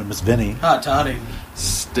 Venomous Vinny. Hot toddy.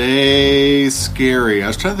 Stay Scary. I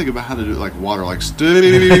was trying to think about how to do it like water, like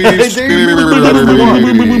Stay That's Scary.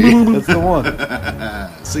 the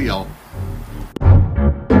one. See y'all.